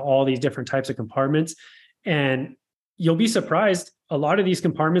them to all these different types of compartments. And you'll be surprised. A lot of these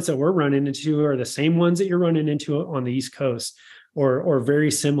compartments that we're running into are the same ones that you're running into on the East Coast, or very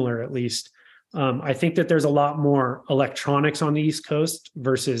similar, at least. I think that there's a lot more electronics on the East Coast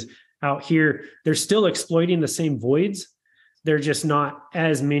versus out here. They're still exploiting the same voids. They're just not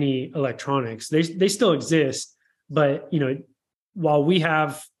as many electronics. They still exist, but while we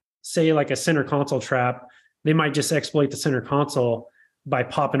have, say, like a center console trap, they might just exploit the center console by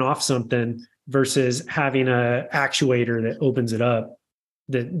popping off something versus having a actuator that opens it up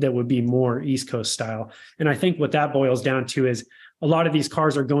that would be more East Coast style. And I think what that boils down to is a lot of these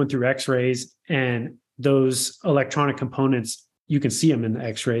cars are going through x-rays, and those electronic components, you can see them in the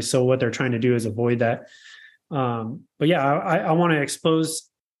x-rays. So what they're trying to do is avoid that. But yeah, I want to expose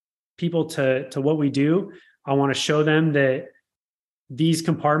people to what we do. I want to show them that these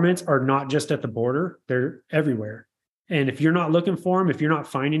compartments are not just at the border, they're everywhere. And if you're not looking for them, if you're not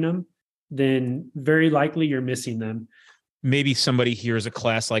finding them, then very likely you're missing them. Maybe somebody hears a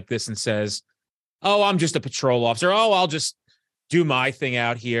class like this and says, oh, I'm just a patrol officer. Oh, I'll just do my thing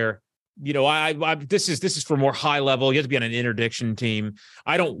out here. You know, I this is for more high level. You have to be on an interdiction team.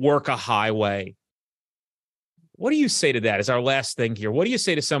 I don't work a highway. What do you say to that as our last thing here? What do you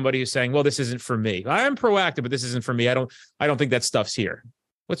say to somebody who's saying, well, this isn't for me? I am proactive, but this isn't for me. I don't think that stuff's here.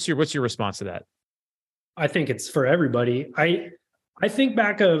 What's your response to that? I think it's for everybody. I think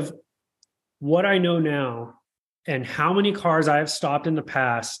back of what I know now and how many cars I have stopped in the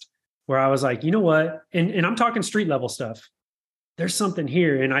past where I was like, you know what? And I'm talking street level stuff. There's something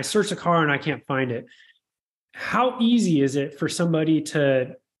here. And I search a car and I can't find it. How easy is it for somebody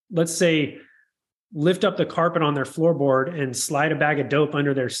to, let's say, lift up the carpet on their floorboard and slide a bag of dope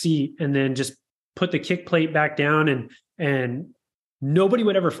under their seat and then just put the kick plate back down and nobody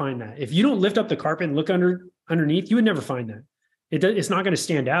would ever find that. If you don't lift up the carpet and look underneath, you would never find that. It's not going to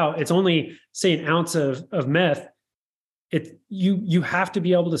stand out. It's only, say, an ounce of meth. You have to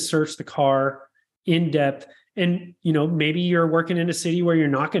be able to search the car in depth. And, you know, maybe you're working in a city where you're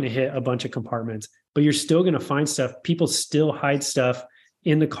not going to hit a bunch of compartments, but you're still going to find stuff. People still hide stuff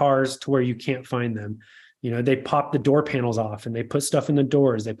in the cars to where you can't find them. You know, they pop the door panels off and they put stuff in the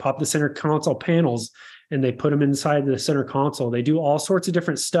doors. They pop the center console panels and they put them inside the center console. They do all sorts of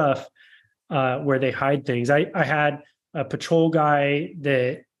different stuff where they hide things. I had a patrol guy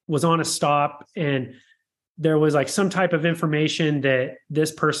that was on a stop and there was like some type of information that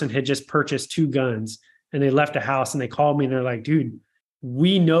this person had just purchased 2 guns and they left a house and they called me and they're like, dude,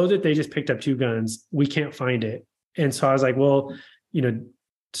 we know that they just picked up 2 guns. We can't find it. And so I was like, well, you know,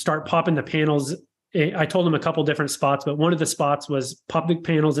 start popping the panels. I told him a couple different spots, but one of the spots was pop the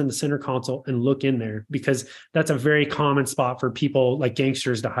panels in the center console and look in there because that's a very common spot for people like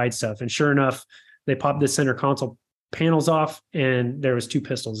gangsters to hide stuff. And sure enough, they popped the center console panels off and there was 2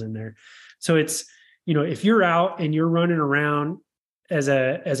 pistols in there. So it's, you know, if you're out and you're running around as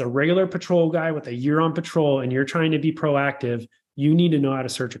a regular patrol guy with a year on patrol and you're trying to be proactive, you need to know how to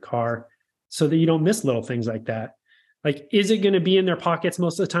search a car so that you don't miss little things like that. Like, is it going to be in their pockets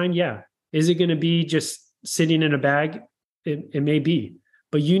most of the time? Yeah. Is it going to be just sitting in a bag? It may be,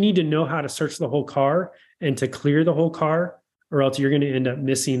 but you need to know how to search the whole car and to clear the whole car, or else you're going to end up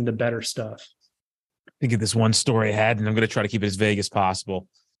missing the better stuff. Think of this one story I had, and I'm going to try to keep it as vague as possible.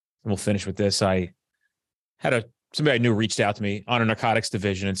 And we'll finish with this. I had somebody I knew reached out to me on a narcotics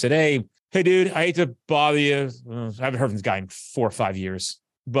division and said, hey, dude, I hate to bother you. I haven't heard from this guy in 4 or 5 years,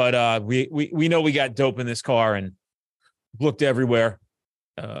 but we know we got dope in this car and looked everywhere.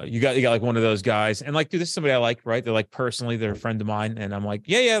 You got like one of those guys, and like, dude, this is somebody I like, right? They're like personally, they're a friend of mine, and I'm like,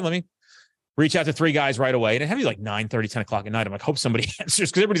 yeah, let me reach out to 3 guys right away. And it had to be like 9:30, 10 o'clock at night. I'm like, hope somebody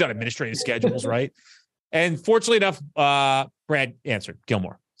answers because everybody's on administrative schedules, right? And fortunately enough, Brad answered,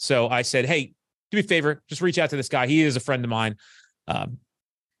 Gilmore. So I said, hey, do me a favor, just reach out to this guy. He is a friend of mine.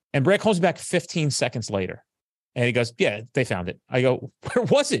 And Brad calls me back 15 seconds later, and he goes, yeah, they found it. I go, where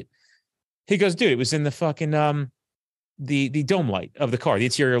was it? He goes, dude, it was in the fucking the dome light of the car, the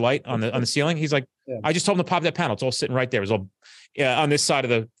interior light on the ceiling. He's like, yeah. I just told him to pop that panel. It's all sitting right there. It was all on this side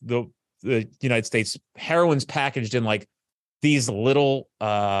of the United States. Heroin's packaged in like these little,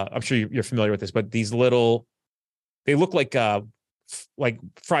 I'm sure you're familiar with this, but these little, they look like fried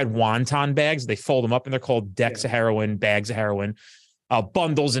wonton bags. They fold them up and they're called decks of heroin, bags of heroin,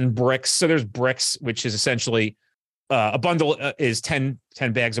 bundles and bricks. So there's bricks, which is essentially a bundle is 10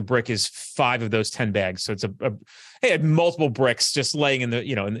 bags. A brick is 5 of those 10 bags. So it's it had multiple bricks just laying in the,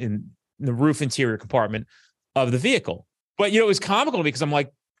 in the roof interior compartment of the vehicle. But, it was comical because I'm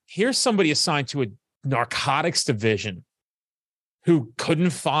like, here's somebody assigned to a narcotics division who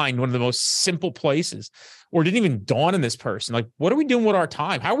couldn't find one of the most simple places or didn't even dawn on this person. Like, what are we doing with our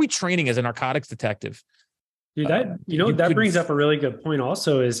time? How are we training as a narcotics detective? Dude, that brings up a really good point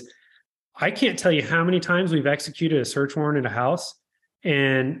also is, I can't tell you how many times we've executed a search warrant at a house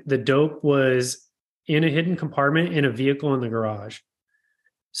and the dope was in a hidden compartment in a vehicle in the garage.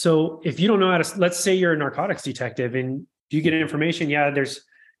 So if you don't know how to, let's say you're a narcotics detective and you get information, there's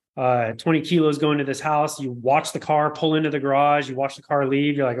 20 kilos going to this house. You watch the car pull into the garage. You watch the car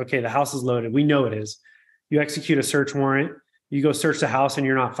leave. You're like, okay, the house is loaded. We know it is. You execute a search warrant. You go search the house and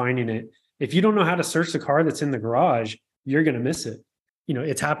you're not finding it. If you don't know how to search the car that's in the garage, you're going to miss it.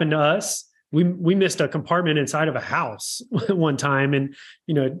 It's happened to us. We missed a compartment inside of a house one time, and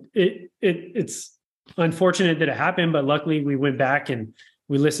it's unfortunate that it happened. But luckily, we went back and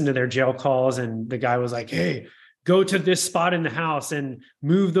we listened to their jail calls, and the guy was like, hey, go to this spot in the house and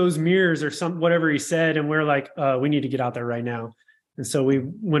move those mirrors or whatever he said. And we're like, we need to get out there right now. And so we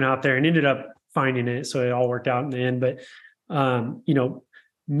went out there and ended up finding it. So it all worked out in the end. But,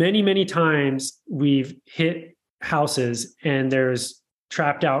 many, many times we've hit houses and there's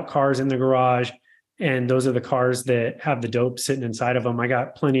trapped out cars in the garage. And those are the cars that have the dope sitting inside of them. I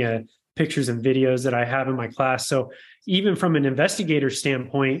got plenty of pictures and videos that I have in my class. So even from an investigator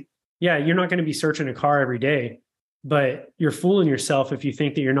standpoint, yeah, you're not going to be searching a car every day, but you're fooling yourself if you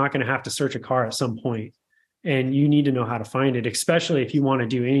think that you're not going to have to search a car at some point. And you need to know how to find it, especially if you want to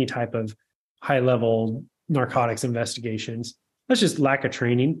do any type of high level narcotics investigations. That's just lack of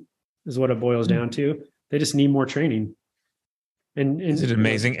training is what it boils down to. They just need more training. And is it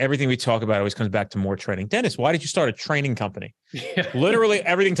amazing? Everything we talk about always comes back to more training. Dennis, why did you start a training company? Yeah. Literally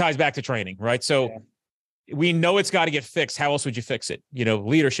everything ties back to training, right? So we know it's got to get fixed. How else would you fix it?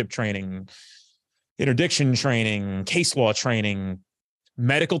 Leadership training, interdiction training, case law training,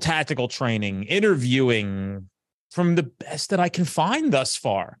 medical tactical training, interviewing from the best that I can find thus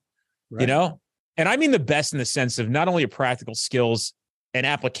far, right. And I mean the best in the sense of not only your practical skills and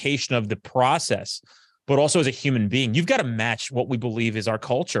application of the process, but also as a human being. You've got to match what we believe is our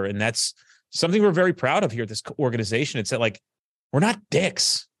culture. And that's something we're very proud of here at this organization. It's that, like, we're not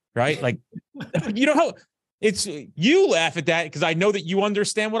dicks, right? Like, how it's, you laugh at that because I know that you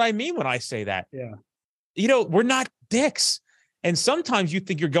understand what I mean when I say that. Yeah. We're not dicks. And sometimes you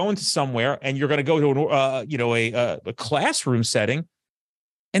think you're going to somewhere and you're going to go to a classroom setting,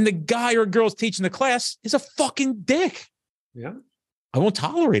 and the guy or girl's teaching the class is a fucking dick. Yeah. I won't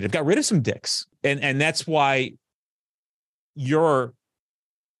tolerate it. I've got rid of some dicks. And that's why you're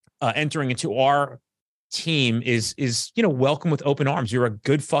entering into our team is welcome with open arms. You're a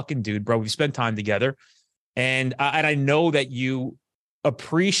good fucking dude, bro. We've spent time together. And I know that you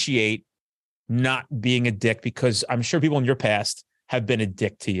appreciate not being a dick, because I'm sure people in your past have been a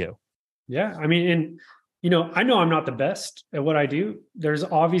dick to you. Yeah. I mean, and I know I'm not the best at what I do. There's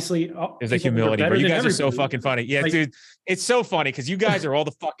obviously there's a humility, bro. You guys are so fucking funny. Yeah, like, dude, it's so funny because you guys are all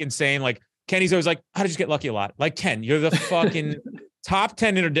the fucking same. Like, Kenny's always like, how did you get lucky a lot? Like, Ken, you're the fucking top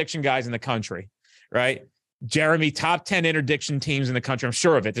 10 interdiction guys in the country, right? Jeremy, top 10 interdiction teams in the country. I'm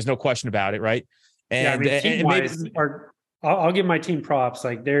sure of it. There's no question about it, right? And, team-wise, I'll give my team props.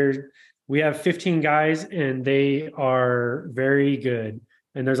 Like, we have 15 guys and they are very good.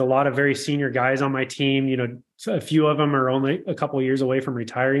 And there's a lot of very senior guys on my team. A few of them are only a couple of years away from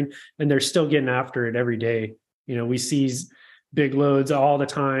retiring, and they're still getting after it every day. We seize big loads all the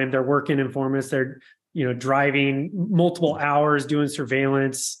time. They're working informants. They're, driving multiple hours, doing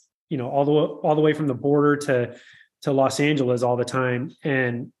surveillance, all the way from the border to Los Angeles all the time.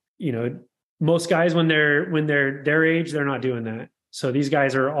 And, most guys, when they're their age, they're not doing that. So these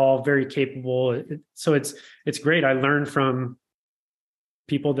guys are all very capable. So it's great. I learned from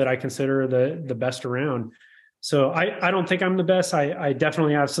people that I consider the best around. So I don't think I'm the best. I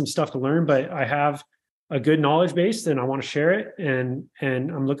definitely have some stuff to learn, but I have a good knowledge base and I want to share it, and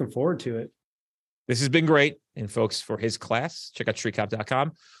I'm looking forward to it. This has been great. And folks, for his class, check out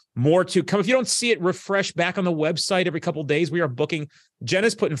streetcop.com. More to come. If you don't see it, refresh back on the website every couple of days. We are booking.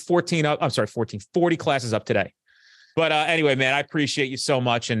 Jenna's putting 40 classes up today. But anyway, man, I appreciate you so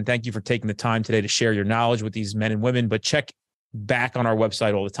much. And thank you for taking the time today to share your knowledge with these men and women. But check back on our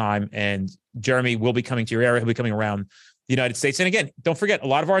website all the time. And Jeremy will be coming to your area. He'll be coming around the United States. And again, don't forget, a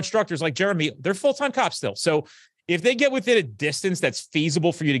lot of our instructors like Jeremy, they're full-time cops still. So if they get within a distance that's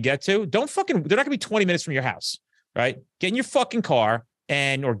feasible for you to get to, they're not going to be 20 minutes from your house, right? Get in your fucking car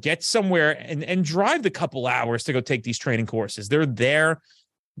or get somewhere and drive the couple hours to go take these training courses. They're there.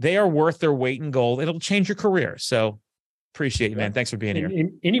 They are worth their weight in gold. It'll change your career. So appreciate you, man. Thanks for being here.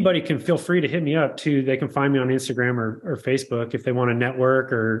 And anybody can feel free to hit me up too. They can find me on Instagram or Facebook if they want to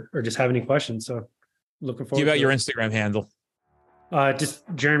network or just have any questions. So looking forward. Give out your Instagram handle. Just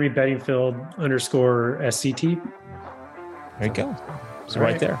Jeremy Bedingfield _SCT. There you go. It's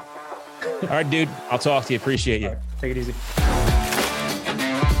right there. All right, dude. I'll talk to you. Appreciate you. Right, take it easy.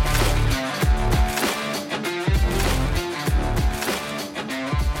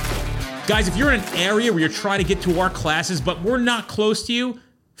 Guys, if you're in an area where you're trying to get to our classes, but we're not close to you,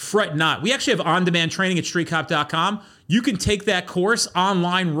 fret not. We actually have on-demand training at streetcop.com. You can take that course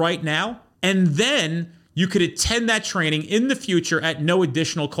online right now, and then you could attend that training in the future at no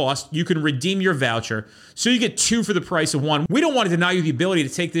additional cost. You can redeem your voucher, so you get 2 for the price of 1. We don't want to deny you the ability to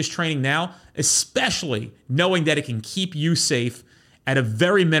take this training now, especially knowing that it can keep you safe, at a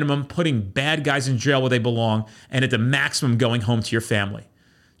very minimum, putting bad guys in jail where they belong, and at the maximum, going home to your family.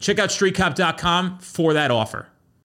 Check out streetcop.com for that offer.